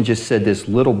person just said this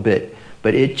little bit,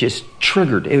 but it just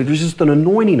triggered. It was just an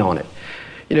anointing on it.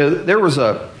 You know, there was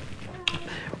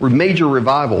major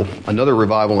revival, another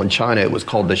revival in China. It was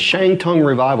called the Shantung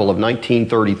Revival of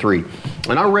 1933.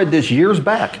 And I read this years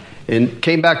back and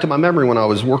came back to my memory when I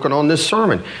was working on this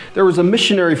sermon. There was a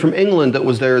missionary from England that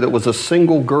was there that was a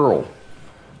single girl.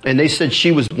 And they said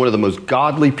she was one of the most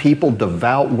godly people,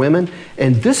 devout women.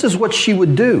 And this is what she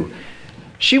would do.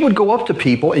 She would go up to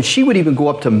people, and she would even go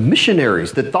up to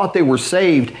missionaries that thought they were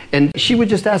saved, and she would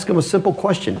just ask them a simple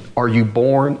question: are you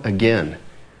born again?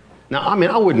 Now,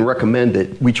 I wouldn't recommend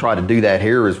that we try to do that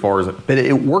here but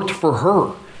it worked for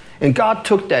her. And God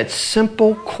took that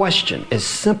simple question, as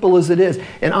simple as it is,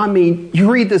 and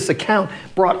you read this account,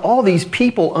 brought all these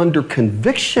people under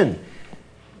conviction.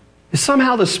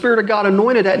 Somehow the Spirit of God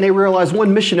anointed that, and they realized,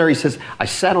 one missionary says, I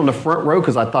sat on the front row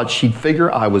because I thought she'd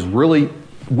figure I was really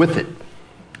with it.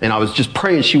 And I was just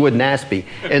praying she wouldn't ask me.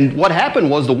 And what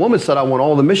happened was the woman said, I want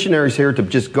all the missionaries here to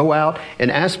just go out and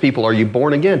ask people, are you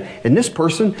born again? And this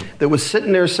person that was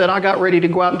sitting there said, I got ready to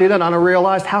go out and do that. And I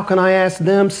realized, how can I ask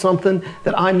them something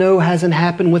that I know hasn't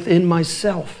happened within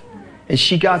myself? And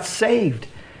she got saved.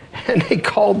 And they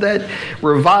called that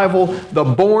revival the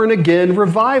Born Again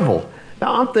Revival.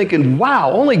 Now I'm thinking,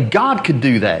 wow, only God could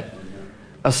do that.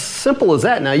 As simple as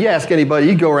that. Now you ask anybody,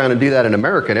 you go around and do that in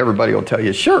America, and everybody will tell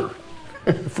you, sure.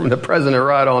 From the president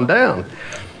right on down.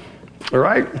 All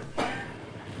right?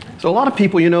 So a lot of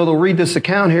people, they'll read this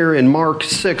account here in Mark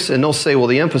 6, and they'll say, well,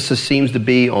 the emphasis seems to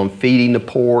be on feeding the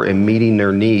poor and meeting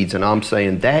their needs. And I'm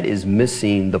saying that is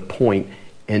missing the point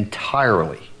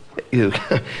entirely.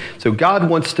 So God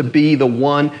wants to be the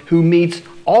one who meets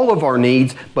all of our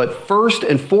needs, but first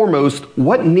and foremost,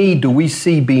 what need do we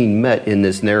see being met in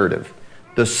this narrative?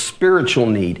 The spiritual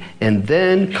need. And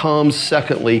then comes,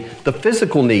 secondly, the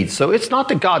physical needs. So it's not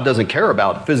that God doesn't care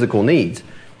about physical needs.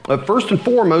 But first and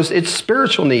foremost, it's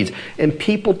spiritual needs. And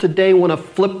people today want to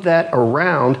flip that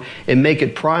around and make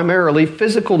it primarily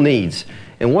physical needs.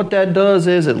 And what that does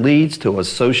is it leads to a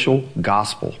social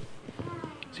gospel.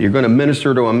 So you're going to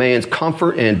minister to a man's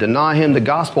comfort and deny him the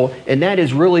gospel. And that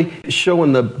is really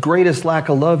showing the greatest lack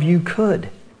of love you could.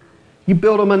 You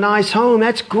build him a nice home,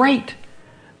 that's great.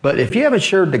 But if you haven't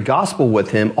shared the gospel with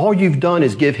him, all you've done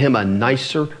is give him a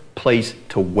nicer place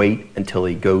to wait until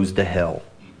he goes to hell.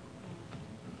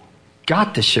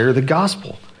 Got to share the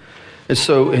gospel. And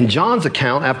so in John's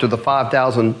account, after the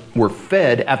 5,000 were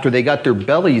fed, after they got their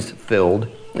bellies filled,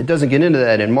 it doesn't get into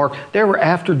that in Mark, they were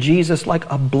after Jesus like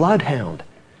a bloodhound.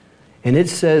 And it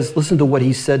says, listen to what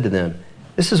he said to them.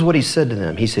 This is what he said to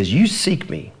them. He says, you seek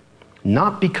me,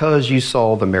 not because you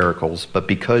saw the miracles, but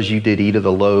because you did eat of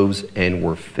the loaves and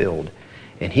were filled.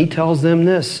 And he tells them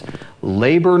this,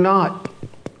 labor not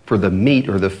for the meat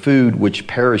or the food which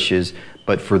perishes,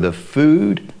 but for the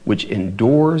food which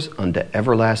endures unto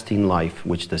everlasting life,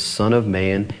 which the Son of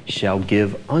Man shall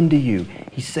give unto you.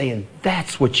 He's saying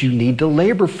that's what you need to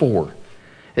labor for.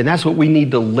 And that's what we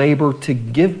need to labor to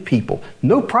give people.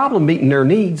 No problem meeting their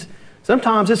needs.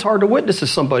 Sometimes it's hard to witness to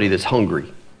somebody that's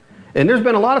hungry. And there's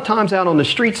been a lot of times out on the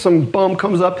street, some bum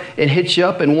comes up and hits you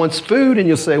up and wants food, and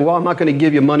you'll say, well, I'm not going to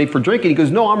give you money for drinking. He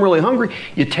goes, no, I'm really hungry.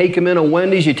 You take him in a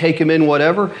Wendy's, you take him in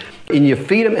whatever, and you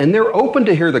feed them, and they're open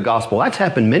to hear the gospel. That's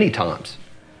happened many times.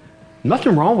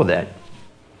 Nothing wrong with that.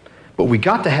 But we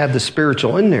got to have the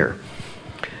spiritual in there.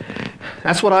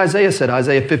 That's what Isaiah said,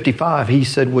 Isaiah 55. He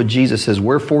said what Jesus says,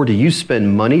 wherefore do you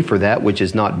spend money for that which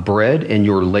is not bread, and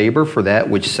your labor for that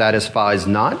which satisfies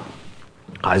not?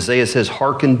 Isaiah says,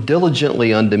 hearken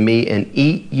diligently unto me, and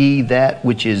eat ye that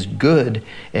which is good,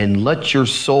 and let your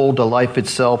soul delight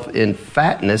itself in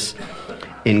fatness.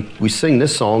 And we sing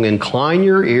this song, incline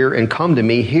your ear and come to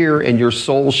me, hear, and your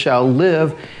soul shall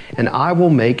live, and I will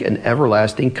make an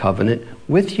everlasting covenant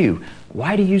with you.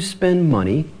 Why do you spend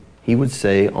money, he would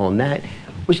say, on that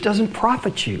which doesn't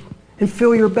profit you? And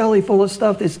fill your belly full of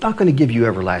stuff that's not going to give you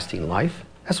everlasting life.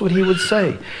 That's what he would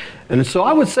say. And so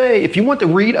I would say, if you want to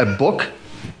read a book,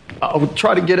 I would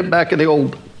try to get it back in the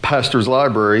old pastor's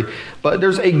library, but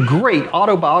there's a great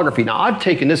autobiography. Now, I've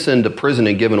taken this into prison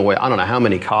and given away I don't know how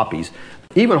many copies.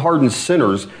 Even hardened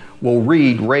sinners will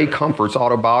read Ray Comfort's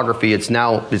autobiography. It's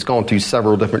gone through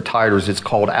several different titles. It's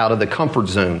called Out of the Comfort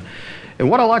Zone. And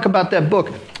what I like about that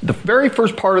book, the very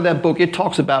first part of that book, it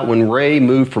talks about when Ray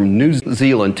moved from New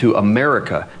Zealand to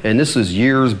America. And this is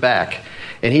years back.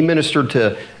 And he ministered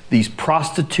to these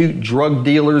prostitute, drug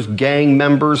dealers, gang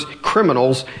members,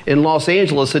 criminals in Los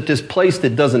Angeles at this place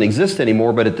that doesn't exist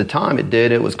anymore, but at the time it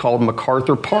did. It was called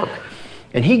MacArthur Park.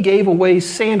 And he gave away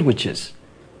sandwiches,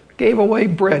 gave away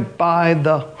bread by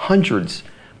the hundreds.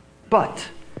 But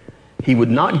he would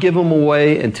not give them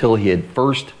away until he had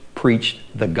first preached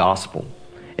the gospel.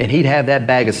 And he'd have that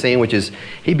bag of sandwiches.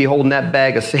 He'd be holding that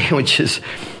bag of sandwiches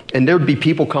And there would be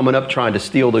people coming up trying to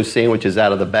steal those sandwiches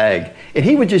out of the bag. And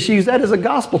he would just use that as a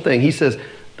gospel thing. He says,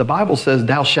 the Bible says,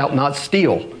 thou shalt not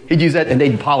steal. He'd use that and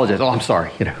they'd apologize. Oh, I'm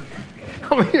sorry,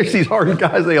 I mean, here's these hardened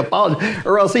guys, they apologize.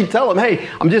 Or else he'd tell them, hey,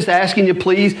 I'm just asking you,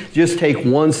 please, just take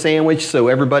one sandwich so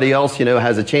everybody else,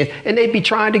 has a chance. And they'd be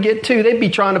trying to get two. They'd be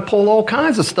trying to pull all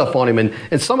kinds of stuff on him.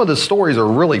 And some of the stories are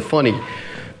really funny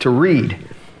to read.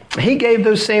 He gave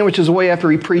those sandwiches away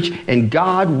after he preached, and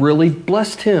God really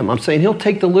blessed him. I'm saying he'll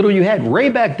take the little you had. Ray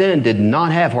back then did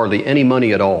not have hardly any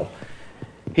money at all.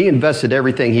 He invested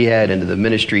everything he had into the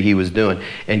ministry he was doing.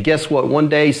 And guess what? One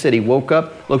day he said he woke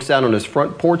up, looks out on his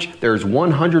front porch. There's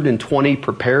 120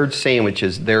 prepared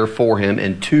sandwiches there for him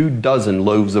and 24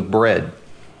 loaves of bread.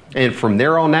 And from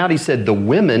there on out, he said the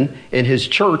women in his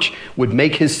church would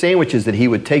make his sandwiches that he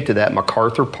would take to that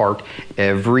MacArthur Park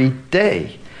every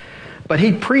day. But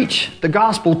he'd preach the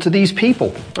gospel to these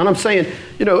people. And I'm saying,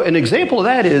 an example of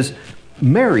that is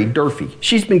Mary Durfee.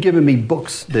 She's been giving me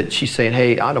books that she's saying,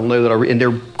 hey, I don't know that I read. And they're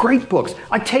great books.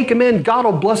 I take them in. God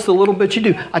will bless the little bit you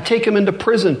do. I take them into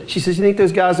prison. She says, you think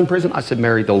those guys in prison? I said,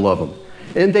 Mary, they'll love them.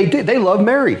 And they did. They love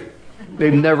Mary.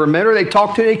 They've never met her. They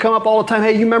talk to her. They come up all the time.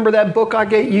 Hey, you remember that book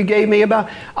you gave me about?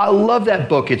 I love that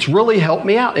book. It's really helped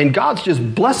me out. And God's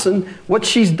just blessing what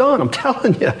she's done. I'm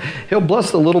telling you, he'll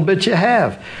bless the little bit you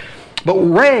have. But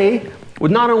Ray would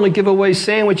not only give away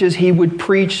sandwiches, he would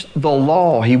preach the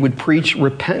law. He would preach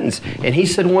repentance. And he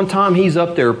said one time he's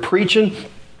up there preaching.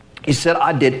 He said,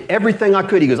 I did everything I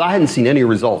could. He goes, I hadn't seen any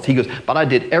results. He goes, but I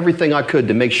did everything I could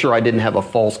to make sure I didn't have a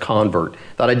false convert,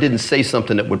 that I didn't say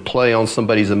something that would play on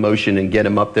somebody's emotion and get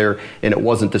him up there, and it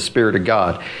wasn't the Spirit of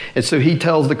God. And so he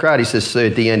tells the crowd, he says, so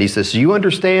at the end, he says, you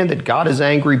understand that God is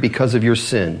angry because of your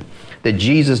sin, that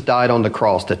Jesus died on the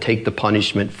cross to take the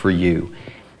punishment for you.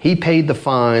 He paid the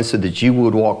fine so that you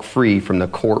would walk free from the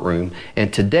courtroom.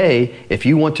 And today, if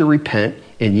you want to repent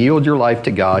and yield your life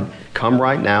to God, come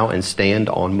right now and stand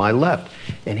on my left.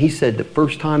 And he said the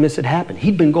first time this had happened,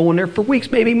 he'd been going there for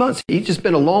weeks, maybe months. He'd just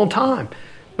been a long time,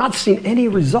 not seen any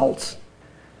results.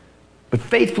 But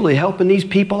faithfully helping these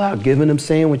people out, giving them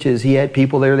sandwiches. He had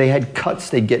people there, they had cuts,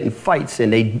 they'd get in fights,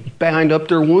 and they'd bind up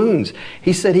their wounds.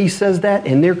 He says that,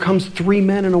 and there comes 3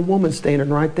 men and a woman standing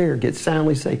right there, get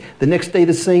soundly saved. The next day,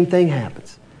 the same thing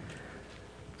happens.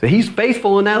 So he's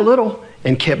faithful in that little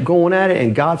and kept going at it,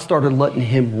 and God started letting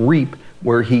him reap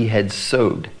where he had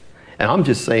sowed. And I'm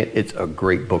just saying, it's a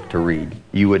great book to read.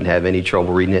 You wouldn't have any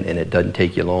trouble reading it, and it doesn't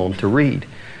take you long to read.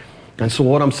 And so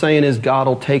what I'm saying is God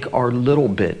will take our little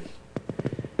bit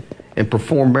and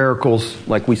perform miracles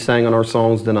like we sang in our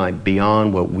songs tonight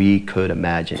beyond what we could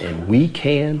imagine. And we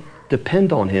can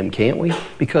depend on him, can't we?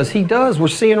 Because he does. We're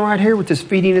seeing right here with this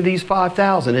feeding of these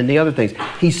 5,000 and the other things.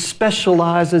 He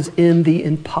specializes in the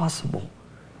impossible.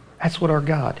 That's what our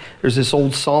God. There's this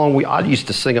old song. I used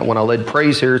to sing it when I led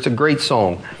praise here. It's a great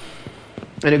song.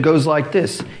 And it goes like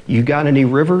this. You got any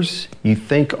rivers you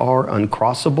think are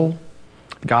uncrossable?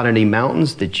 Got any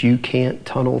mountains that you can't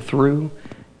tunnel through?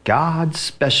 God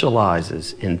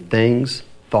specializes in things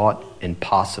thought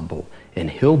impossible, and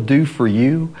he'll do for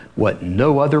you what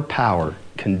no other power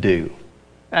can do.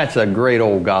 That's a great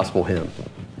old gospel hymn.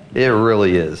 It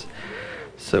really is.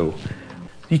 So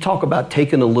you talk about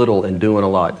taking a little and doing a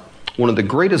lot. One of the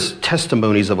greatest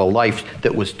testimonies of a life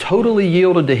that was totally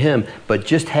yielded to him, but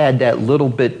just had that little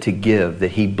bit to give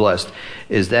that he blessed,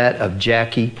 is that of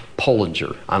Jackie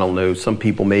Pullinger. I don't know, some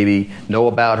people maybe know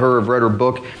about her, have read her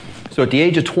book. So at the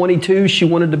age of 22, she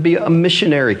wanted to be a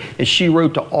missionary, and she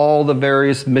wrote to all the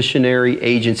various missionary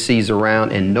agencies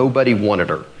around, and nobody wanted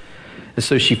her. And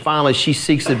so she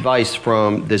seeks advice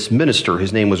from this minister.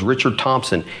 His name was Richard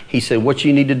Thompson. He said, what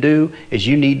you need to do is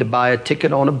you need to buy a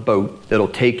ticket on a boat that'll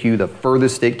take you the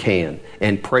furthest it can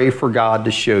and pray for God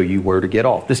to show you where to get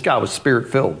off. This guy was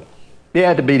spirit-filled. He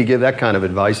had to be to give that kind of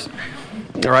advice.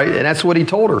 All right, and that's what he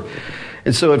told her.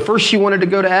 And so at first she wanted to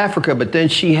go to Africa, but then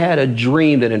she had a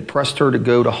dream that impressed her to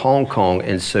go to Hong Kong.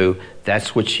 And so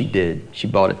that's what she did. She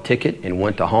bought a ticket and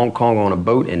went to Hong Kong on a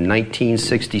boat in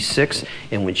 1966.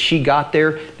 And when she got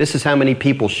there, this is how many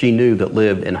people she knew that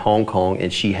lived in Hong Kong,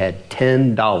 and she had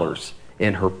 $10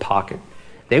 in her pocket.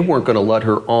 They weren't going to let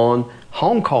her on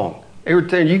Hong Kong. They were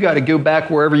saying, you got to go back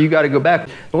wherever you got to go back.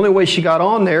 The only way she got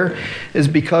on there is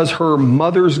because her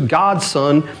mother's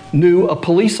godson knew a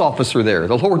police officer there.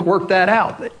 The Lord worked that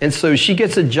out. And so she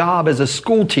gets a job as a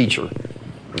school teacher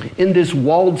in this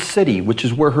walled city, which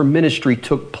is where her ministry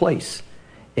took place.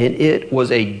 And it was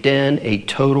a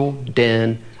total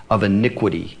den of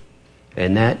iniquity.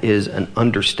 And that is an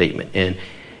understatement. And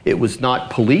it was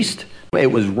not policed.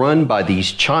 It was run by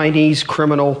these Chinese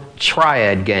criminal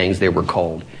triad gangs, they were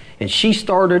called. And she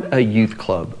started a youth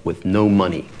club with no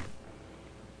money.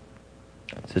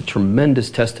 It's a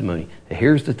tremendous testimony. And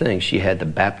here's the thing. She had the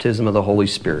baptism of the Holy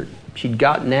Spirit. She'd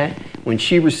gotten that. When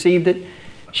she received it,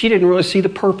 she didn't really see the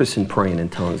purpose in praying in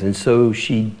tongues. And so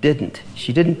she didn't.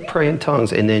 She didn't pray in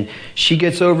tongues. And then she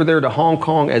gets over there to Hong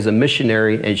Kong as a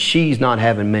missionary, and she's not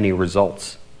having many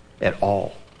results at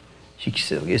all. She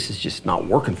said, this is just not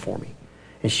working for me.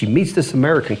 And she meets this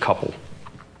American couple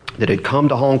that had come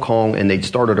to Hong Kong, and they'd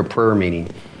started a prayer meeting.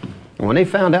 And when they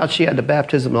found out she had the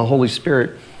baptism of the Holy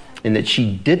Spirit and that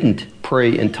she didn't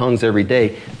pray in tongues every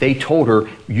day, they told her,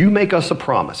 you make us a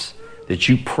promise that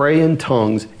you pray in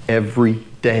tongues every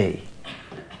day.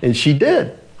 And she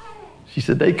did. She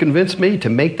said, they convinced me to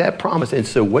make that promise. And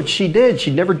so what she did,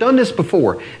 she'd never done this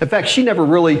before. In fact, she never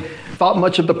really thought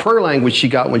much of the prayer language she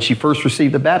got when she first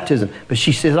received the baptism. But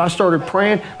she said, I started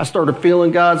praying. I started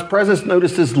feeling God's presence.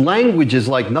 Noticed this language is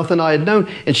like nothing I had known.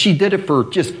 And she did it for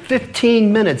just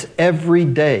 15 minutes every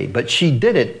day. But she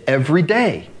did it every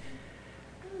day.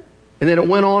 And then it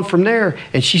went on from there.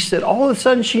 And she said, all of a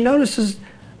sudden she notices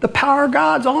the power of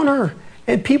God's on her.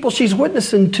 And people she's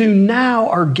witnessing to now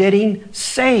are getting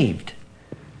saved.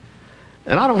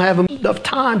 And I don't have enough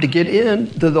time to get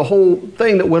into the whole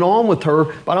thing that went on with her,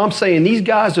 but I'm saying these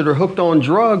guys that are hooked on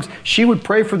drugs, she would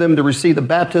pray for them to receive the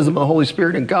baptism of the Holy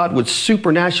Spirit, and God would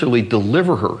supernaturally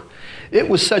deliver her. It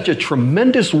was such a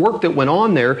tremendous work that went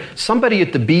on there. Somebody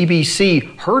at the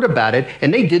BBC heard about it,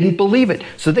 and they didn't believe it.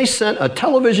 So they sent a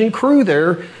television crew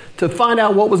there to find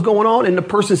out what was going on, and the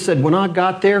person said, when I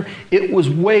got there, it was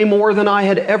way more than I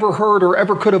had ever heard or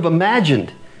ever could have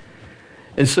imagined.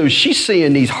 And so she's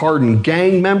seeing these hardened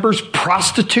gang members,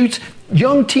 prostitutes,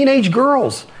 young teenage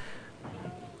girls.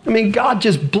 I mean, God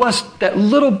just blessed that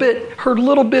little bit, her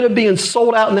little bit of being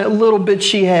sold out, and that little bit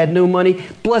she had, no money,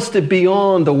 blessed it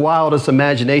beyond the wildest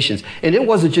imaginations. And it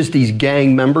wasn't just these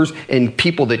gang members and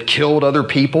people that killed other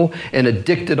people and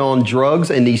addicted on drugs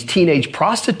and these teenage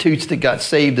prostitutes that got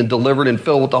saved and delivered and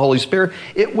filled with the Holy Spirit.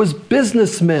 It was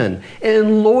businessmen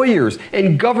and lawyers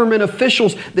and government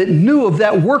officials that knew of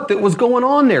that work that was going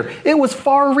on there. It was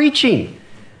far-reaching.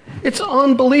 It's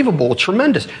unbelievable,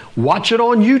 tremendous. Watch it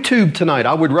on YouTube tonight.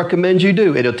 I would recommend you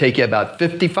do. It'll take you about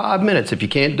 55 minutes. If you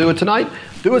can't do it tonight,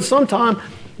 do it sometime.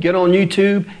 Get on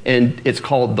YouTube, and it's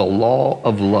called The Law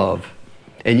of Love.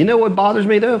 And you know what bothers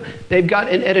me, though? They've got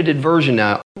an edited version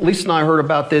now. Lisa and I heard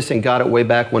about this and got it way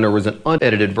back when there was an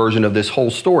unedited version of this whole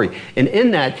story. And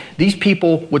in that, these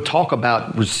people would talk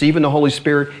about receiving the Holy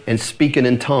Spirit and speaking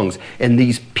in tongues. And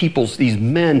these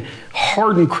men,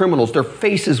 hardened criminals, their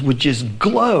faces would just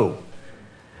glow.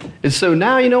 And so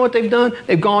now you know what they've done?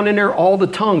 They've gone in there, all the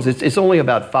tongues. It's only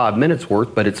about 5 minutes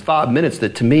worth, but it's 5 minutes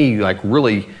that to me like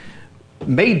really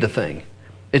made the thing.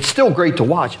 It's still great to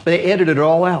watch, but they edited it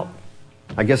all out.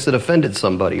 I guess it offended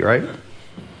somebody, right?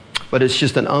 But it's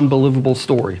just an unbelievable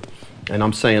story. And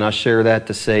I'm saying I share that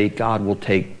to say God will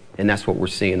take, and that's what we're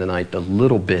seeing tonight, the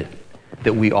little bit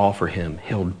that we offer him.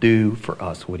 He'll do for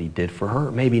us what he did for her.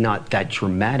 Maybe not that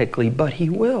dramatically, but he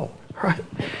will, right?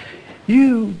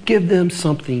 You give them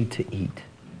something to eat,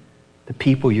 the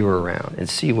people you're around, and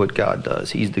see what God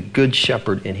does. He's the good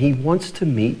shepherd, and he wants to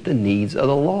meet the needs of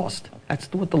the lost.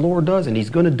 That's what the Lord does, and he's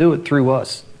going to do it through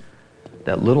us.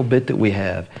 That little bit that we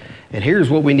have. And here's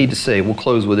what we need to say. We'll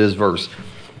close with this verse.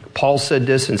 Paul said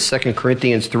this in 2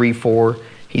 Corinthians 3:4.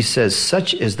 He says,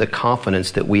 such is the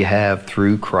confidence that we have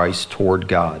through Christ toward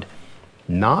God.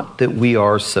 Not that we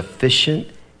are sufficient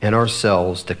in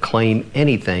ourselves to claim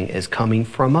anything as coming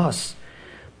from us,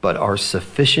 but our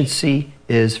sufficiency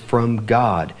is from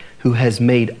God, who has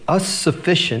made us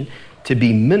sufficient to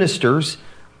be ministers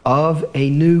of a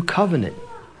new covenant.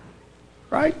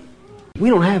 Right? We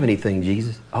don't have anything,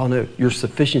 Jesus. Oh no, your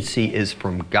sufficiency is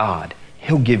from God.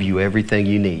 He'll give you everything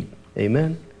you need.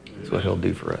 Amen? That's what he'll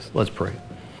do for us. Let's pray.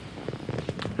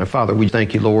 Now, Father, we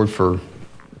thank you, Lord, for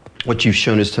what you've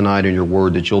shown us tonight in your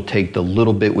word, that you'll take the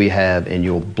little bit we have and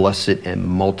you'll bless it and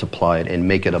multiply it and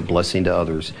make it a blessing to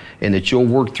others, and that you'll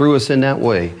work through us in that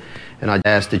way. And I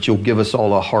ask that you'll give us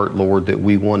all a heart, Lord, that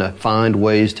we want to find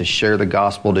ways to share the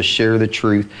gospel, to share the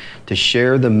truth, to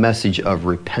share the message of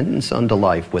repentance unto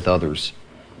life with others.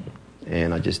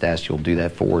 And I just ask you'll do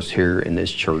that for us here in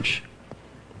this church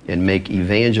and make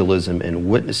evangelism and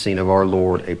witnessing of our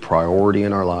Lord a priority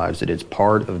in our lives, that it's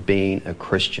part of being a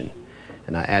Christian.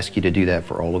 And I ask you to do that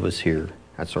for all of us here.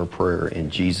 That's our prayer in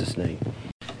Jesus' name.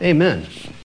 Amen.